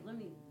said But it.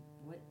 no,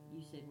 what you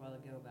said a while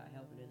ago about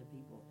helping other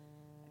people,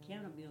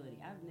 accountability,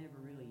 I've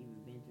never really even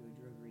been to a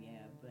drug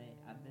rehab, but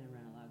I've been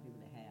around a lot of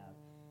people that have,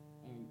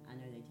 and I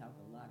know they talk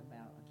a lot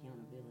about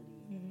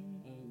accountability,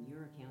 and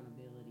your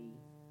accountability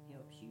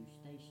helps you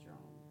stay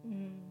strong,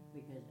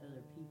 because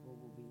other people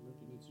will be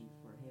looking at you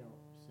for help,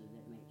 so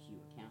that makes you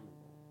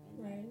accountable, and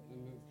Right.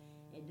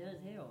 it does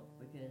help,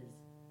 because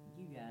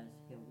you guys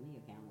held me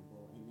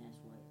accountable, and that's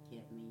what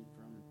kept me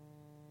from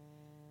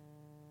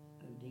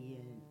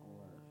ODing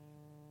or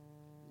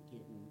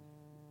getting,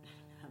 I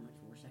don't know how much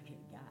worse I could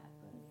have got,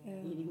 but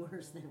any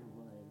worse than it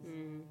was.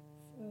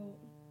 So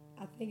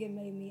I think it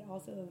made me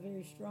also a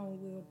very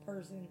strong-willed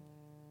person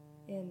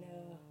and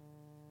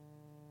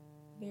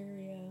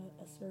very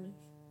assertive.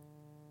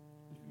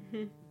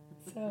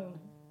 So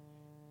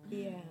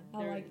yeah,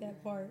 I like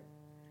that part.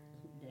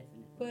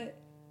 Definitely. But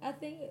I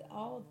think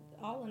all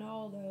in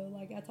all though,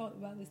 like I talked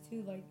about this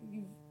too, like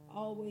you've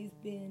always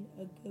been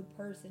a good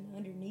person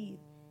underneath,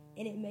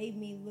 and it made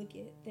me look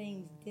at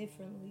things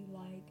differently.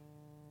 Like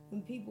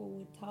when people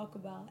would talk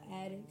about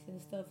addicts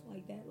and stuff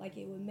like that, like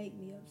it would make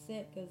me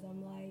upset because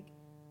I'm like,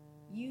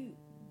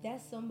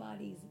 that's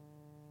somebody's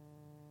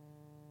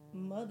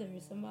mother,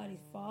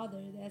 somebody's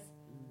father. That's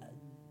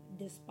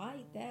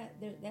despite that,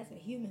 that's a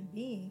human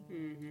being.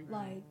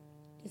 Like,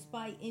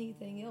 despite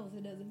anything else,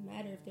 it doesn't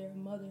matter if they're a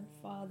mother,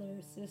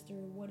 father, sister,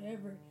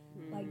 whatever.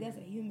 Like, that's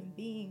a human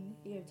being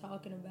that you're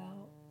talking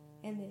about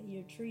and that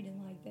you're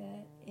treating like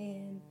that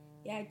and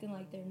you're acting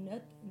like they're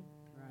nothing,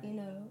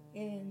 Right.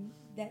 and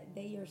that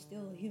they are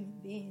still a human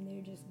being.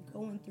 They're just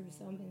going through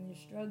something, they're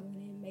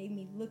struggling. It made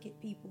me look at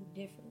people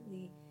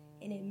differently,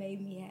 and it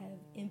made me have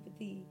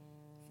empathy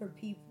for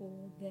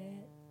people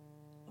that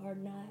are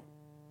not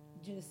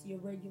just your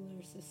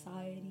regular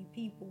society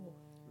people.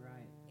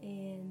 Right.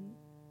 And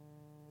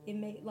it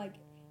made, like,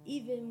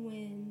 even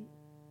when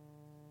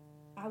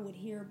I would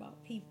hear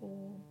about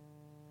people,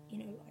 you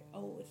know, like,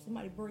 oh, if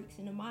somebody breaks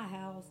into my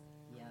house,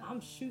 Yeah. I'm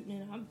shooting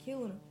and I'm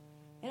killing them.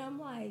 And I'm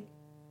like,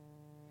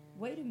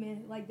 wait a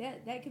minute, like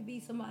that could be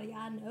somebody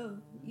I know,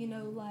 you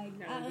know, like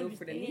I Gotta go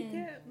for the understand.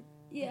 kneecap.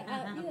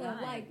 Yeah,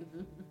 Right. like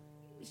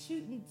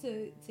shooting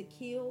to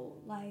kill,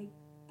 like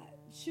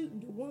shooting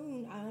to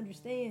wound, I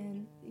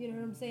understand, you know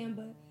what I'm saying,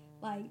 but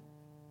like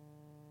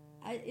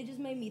it just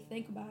made me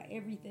think about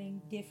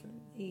everything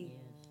differently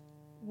Yes.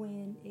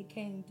 when it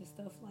came to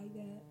stuff like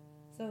that.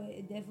 So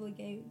it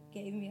definitely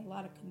gave me a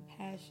lot of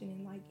compassion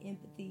and like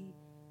empathy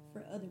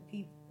for other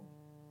people.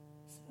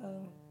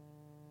 So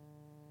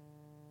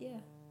yeah,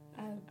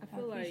 I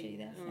feel like appreciate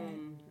that fact.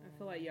 I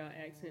feel like y'all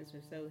accents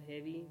are so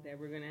heavy that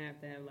we're gonna have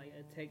to have like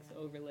a text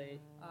overlay.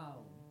 Oh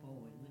boy,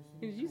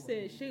 listen. Cause you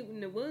said shooting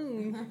the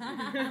wound.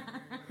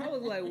 I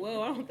was like,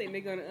 whoa, I don't think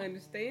they're gonna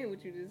understand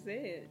what you just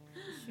said.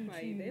 Shoot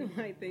Like you they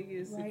might think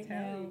it's right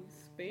Italian, now.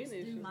 Spanish.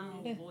 Just do or my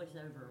something. own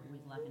voiceover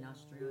with like an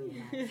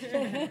Australian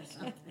accent or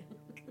something.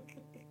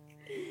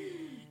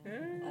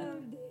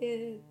 I'm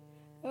dead.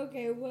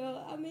 Okay,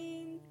 well, I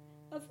mean,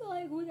 I feel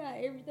like we got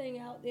everything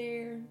out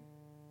there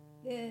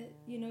that,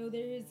 you know,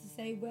 there is to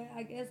say, but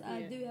I guess I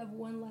Yeah. do have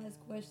one last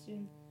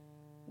question.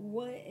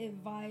 What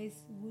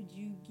advice would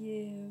you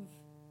give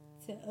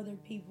to other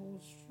people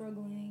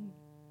struggling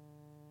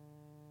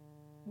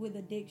with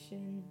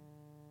addiction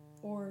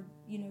or,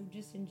 you know,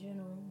 just in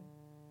general?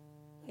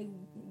 Like,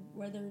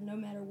 whether, no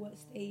matter what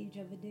stage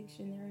of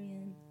addiction they're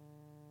in.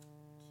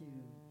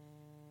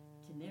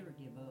 to never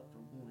give up for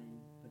one,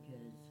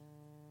 because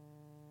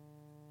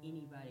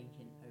anybody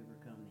can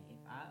overcome it.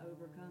 If I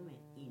overcome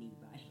it,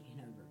 anybody can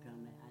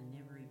overcome it. I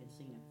never even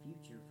seen a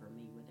future for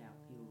me without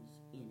pills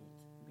in it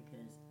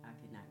because I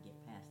could not get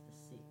past the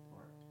sick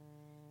part.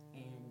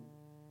 And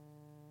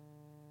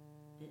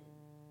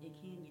it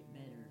can get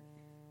better,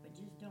 but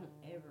just don't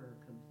ever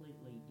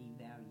completely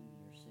devalue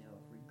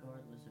yourself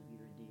regardless of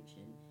your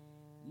addiction.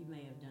 You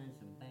may have done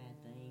some bad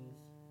things,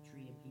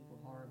 treated people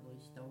horribly,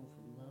 stole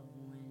from loved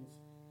ones,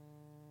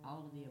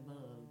 all of the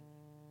above,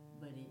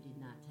 but it did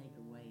not take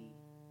away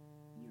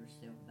your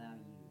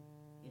self-value.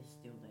 It's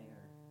still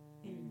there,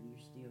 and you're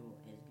still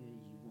as good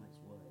as you once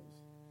was.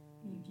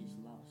 You just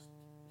lost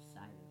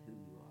sight of who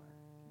you are,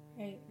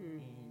 Right. Mm.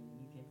 and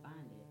you can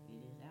find it.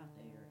 It is out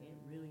there. It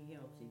really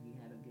helps if you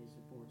have a good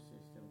support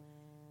system,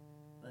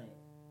 but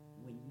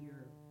when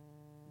you're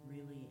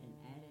really an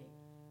addict,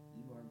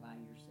 you are by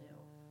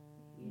yourself.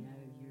 You know,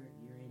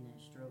 you're in that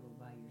struggle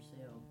by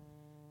yourself.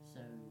 So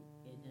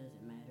it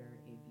doesn't matter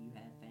if you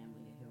have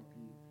family to help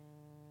you.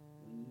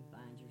 When you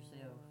find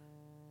yourself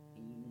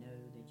and you know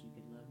that you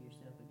can love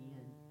yourself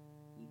again,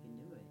 you can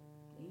do it.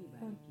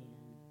 Anybody can.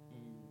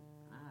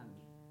 And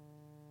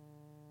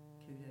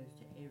kudos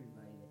to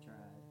everybody that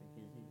tries,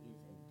 because it is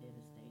a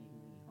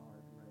devastatingly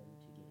hard road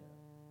to get up.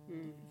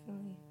 Mm.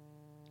 Definitely.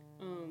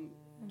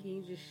 Can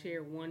you just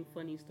share one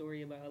funny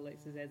story about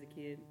Alexis as a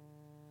kid?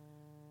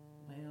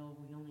 Well,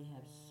 we only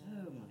have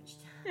so much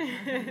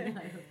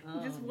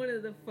time. Just one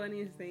of the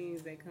funniest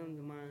things that comes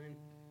to mind.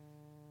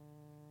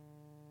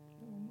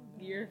 Oh my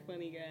God. You're a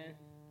funny guy.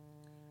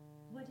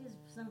 What is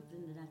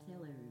something that I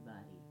tell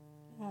everybody?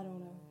 I don't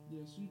know.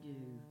 Yes, you do.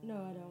 No,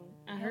 I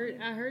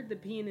don't. I heard the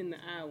peeing in the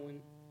eye one.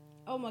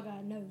 Oh my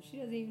God, no. She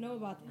doesn't even know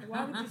about that.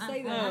 Why would you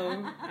say that?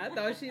 Oh, I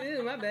thought she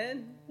did. My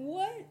bad.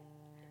 What?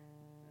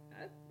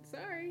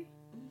 Sorry.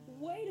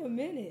 Wait a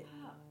minute.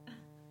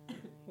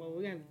 Well,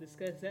 we're gonna have to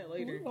discuss that We're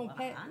later. gonna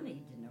Well, I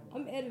need to know.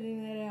 I'm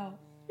editing that out.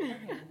 Okay,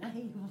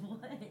 wait,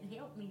 what?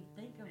 Help me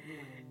think of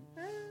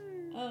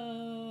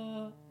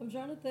one. I'm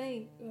trying to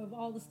think of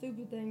all the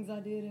stupid things I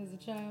did as a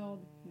child.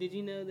 Did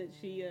you know that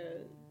she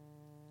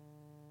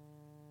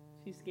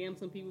scammed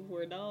some people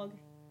for a dog?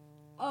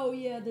 Oh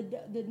yeah,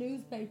 the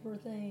newspaper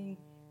thing.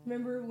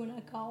 Remember when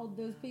I called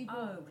those people?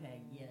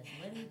 Okay, yes,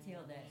 let me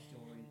tell that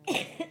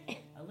story.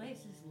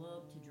 Alexis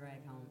loved to drag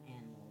home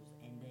animals,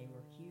 and they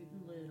were cute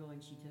and little, and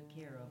she took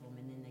care of them,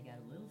 and then they got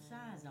a little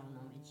size on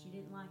them, and she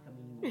didn't like them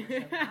anymore,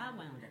 so I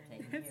wound up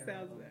taking That care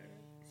sounds of them. bad.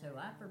 So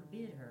I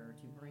forbid her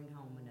to bring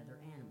home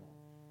another animal,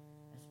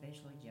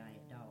 especially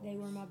giant dogs. They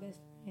were my best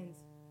friends.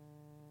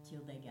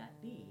 Till they got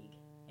big,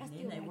 I and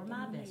still then they like were them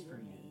my when they best were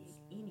friends.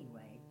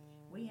 Anyway,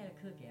 we had a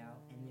cookout,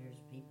 and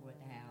there's people at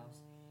the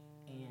house,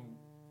 and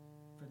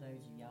for those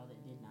of y'all that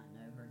did not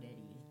know, her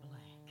daddy is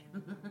black.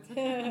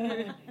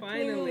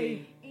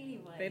 Finally.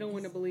 Anyway, They don't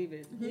want to believe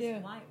it. This Yeah.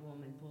 white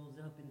woman pulls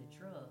up in the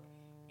truck,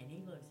 and he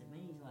looks at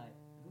me. He's like,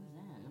 "Who's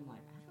that?" And I'm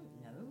like, "I don't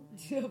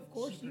know." Of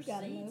course, she you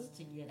gotta know. proceeds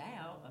to get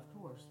out, of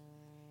course,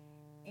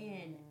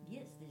 and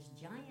gets this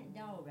giant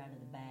dog out of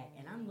the back.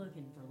 And I'm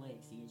looking for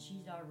Lexi, and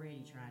she's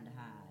already trying to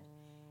hide.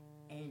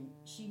 And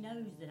she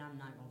knows that I'm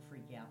not gonna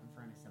freak out in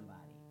front of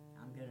somebody.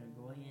 I'm gonna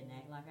go ahead and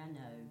act like I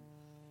know.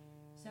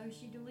 So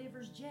she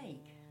delivers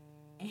Jake,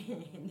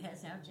 and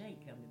that's how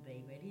Jake come to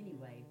be. But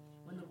anyway,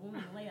 when the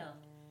woman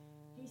left,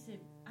 he said,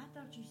 I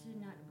thought you said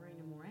not to bring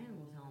no more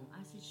animals home.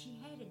 I said, she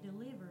had it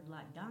delivered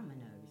like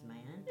Domino's,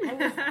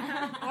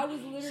 man. I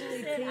was literally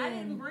She said, 10. I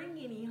didn't bring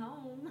any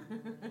home.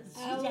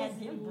 She I was had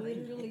them bring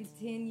literally it.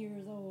 10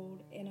 years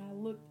old, and I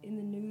looked in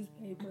the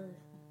newspaper,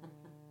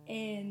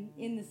 and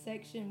in the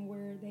section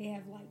where they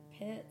have like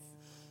pets,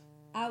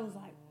 I was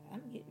like,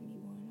 I'm getting me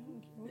one. I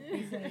don't care what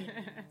they say.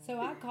 So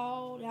I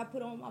called. I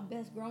put on my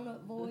best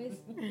grown-up voice,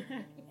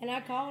 and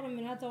I called him,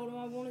 and I told him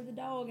I wanted the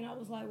dog, and I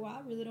was like, well,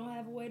 I really don't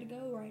have a way to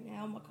go right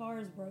now. My car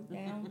is broke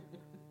down.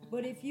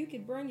 But if you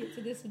could bring it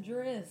to this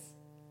address,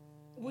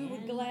 we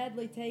would And-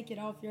 gladly take it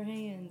off your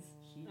hands.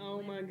 She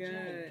Oh my delivered god.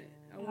 Jake.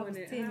 I was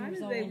wonder 10 how years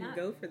did old. they And I-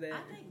 go for that?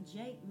 I think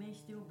Jake may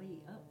still be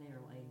up there,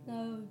 lady.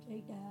 No,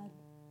 Jake died.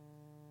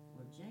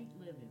 Well, Jake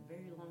lived a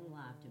very long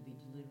life to be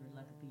delivered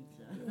like a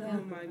pizza. Yeah.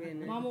 Oh my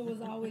goodness. Mama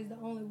was always the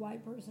only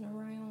white person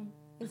around.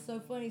 It's so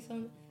funny.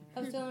 I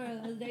was telling her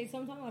the other day,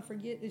 sometimes I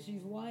forget that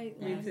she's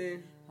white. Me Like,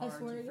 too. I Hard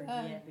swear to to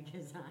God. forget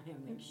because I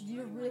am extremely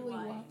You're really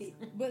white.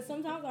 But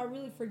sometimes I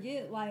really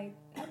forget, like,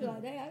 I'd be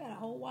like, dang, I got a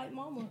whole white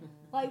mama.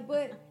 Like,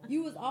 but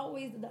you was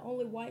always the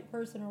only white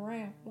person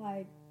around.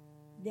 Like,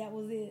 that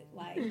was it.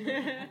 Like,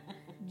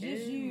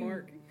 just And you.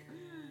 Mark.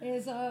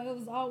 And so it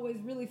was always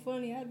really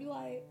funny. I'd be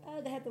like,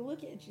 I'd have to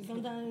look at you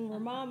sometimes and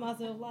remind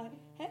myself, like,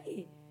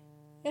 hey,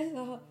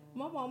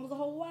 my mom was a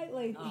whole white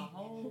lady. A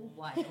whole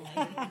white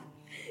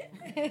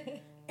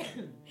lady.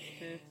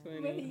 That's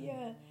But funny.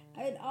 yeah,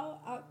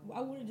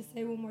 I wanted to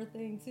say one more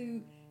thing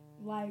too,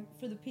 like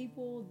for the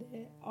people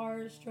that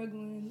are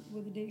struggling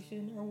with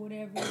addiction or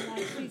whatever,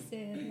 like she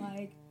said,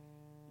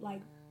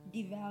 like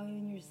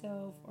devaluing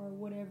yourself or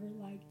whatever,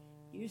 like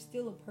you're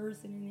still a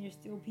person and there's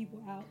still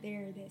people out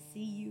there that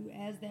see you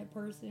as that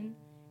person,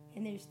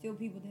 and there's still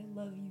people that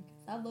love you.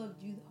 'Cause I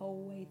loved you the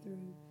whole way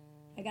through.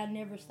 Like I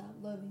never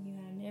stopped loving you,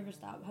 and I never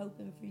stopped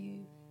hoping for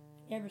you,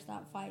 I never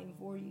stopped fighting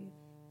for you,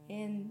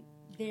 and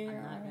there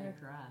I'm not are. gonna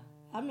cry.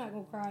 I'm not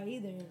gonna cry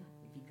either.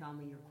 If you call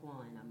me your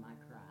Quan, I might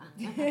cry.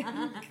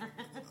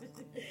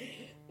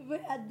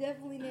 But I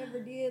definitely never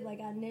did. Like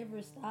I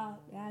never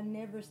stopped. I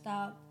never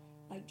stopped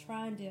like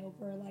trying to help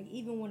her. Like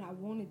even when I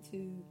wanted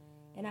to,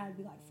 and I'd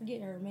be like,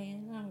 forget her,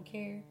 man. I don't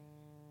care.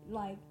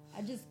 Like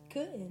I just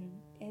couldn't.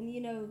 And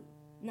you know,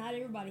 not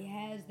everybody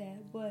has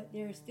that, but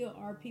there still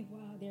are people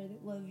out there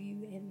that love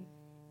you and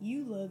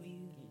you love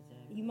you.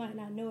 Exactly. You might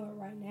not know it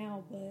right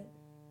now, but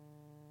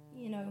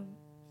you know,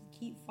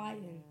 keep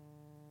fighting.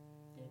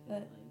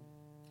 Definitely.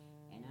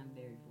 And I'm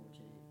very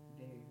fortunate,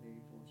 very, very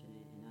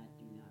fortunate, and I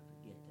do not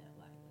forget that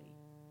lightly.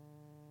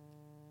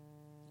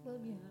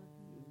 Love you. Love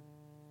you.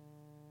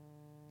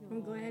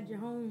 I'm glad you're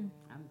home.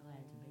 I'm glad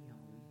to be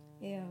home.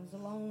 Yeah, it was a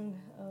long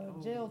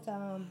Oh. jail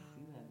time.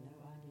 You have no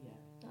idea.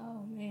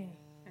 Oh man.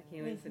 I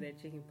can't wait for that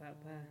chicken pot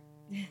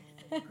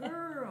pie.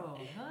 Girl,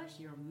 hush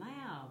your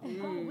mouth.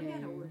 Oh, we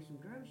gotta order some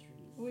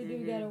groceries. We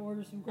do gotta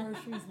order some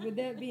groceries. With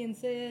that being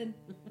said,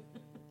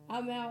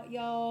 I'm out,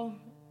 y'all.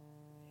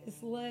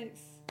 It's Lex.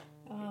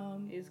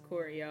 It's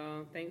Court,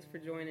 y'all. Thanks for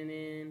joining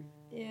in.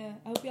 Yeah,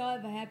 I hope y'all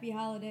have a happy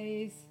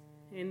holidays.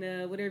 And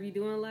whatever you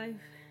do in life,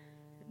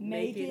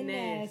 Make it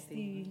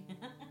nasty.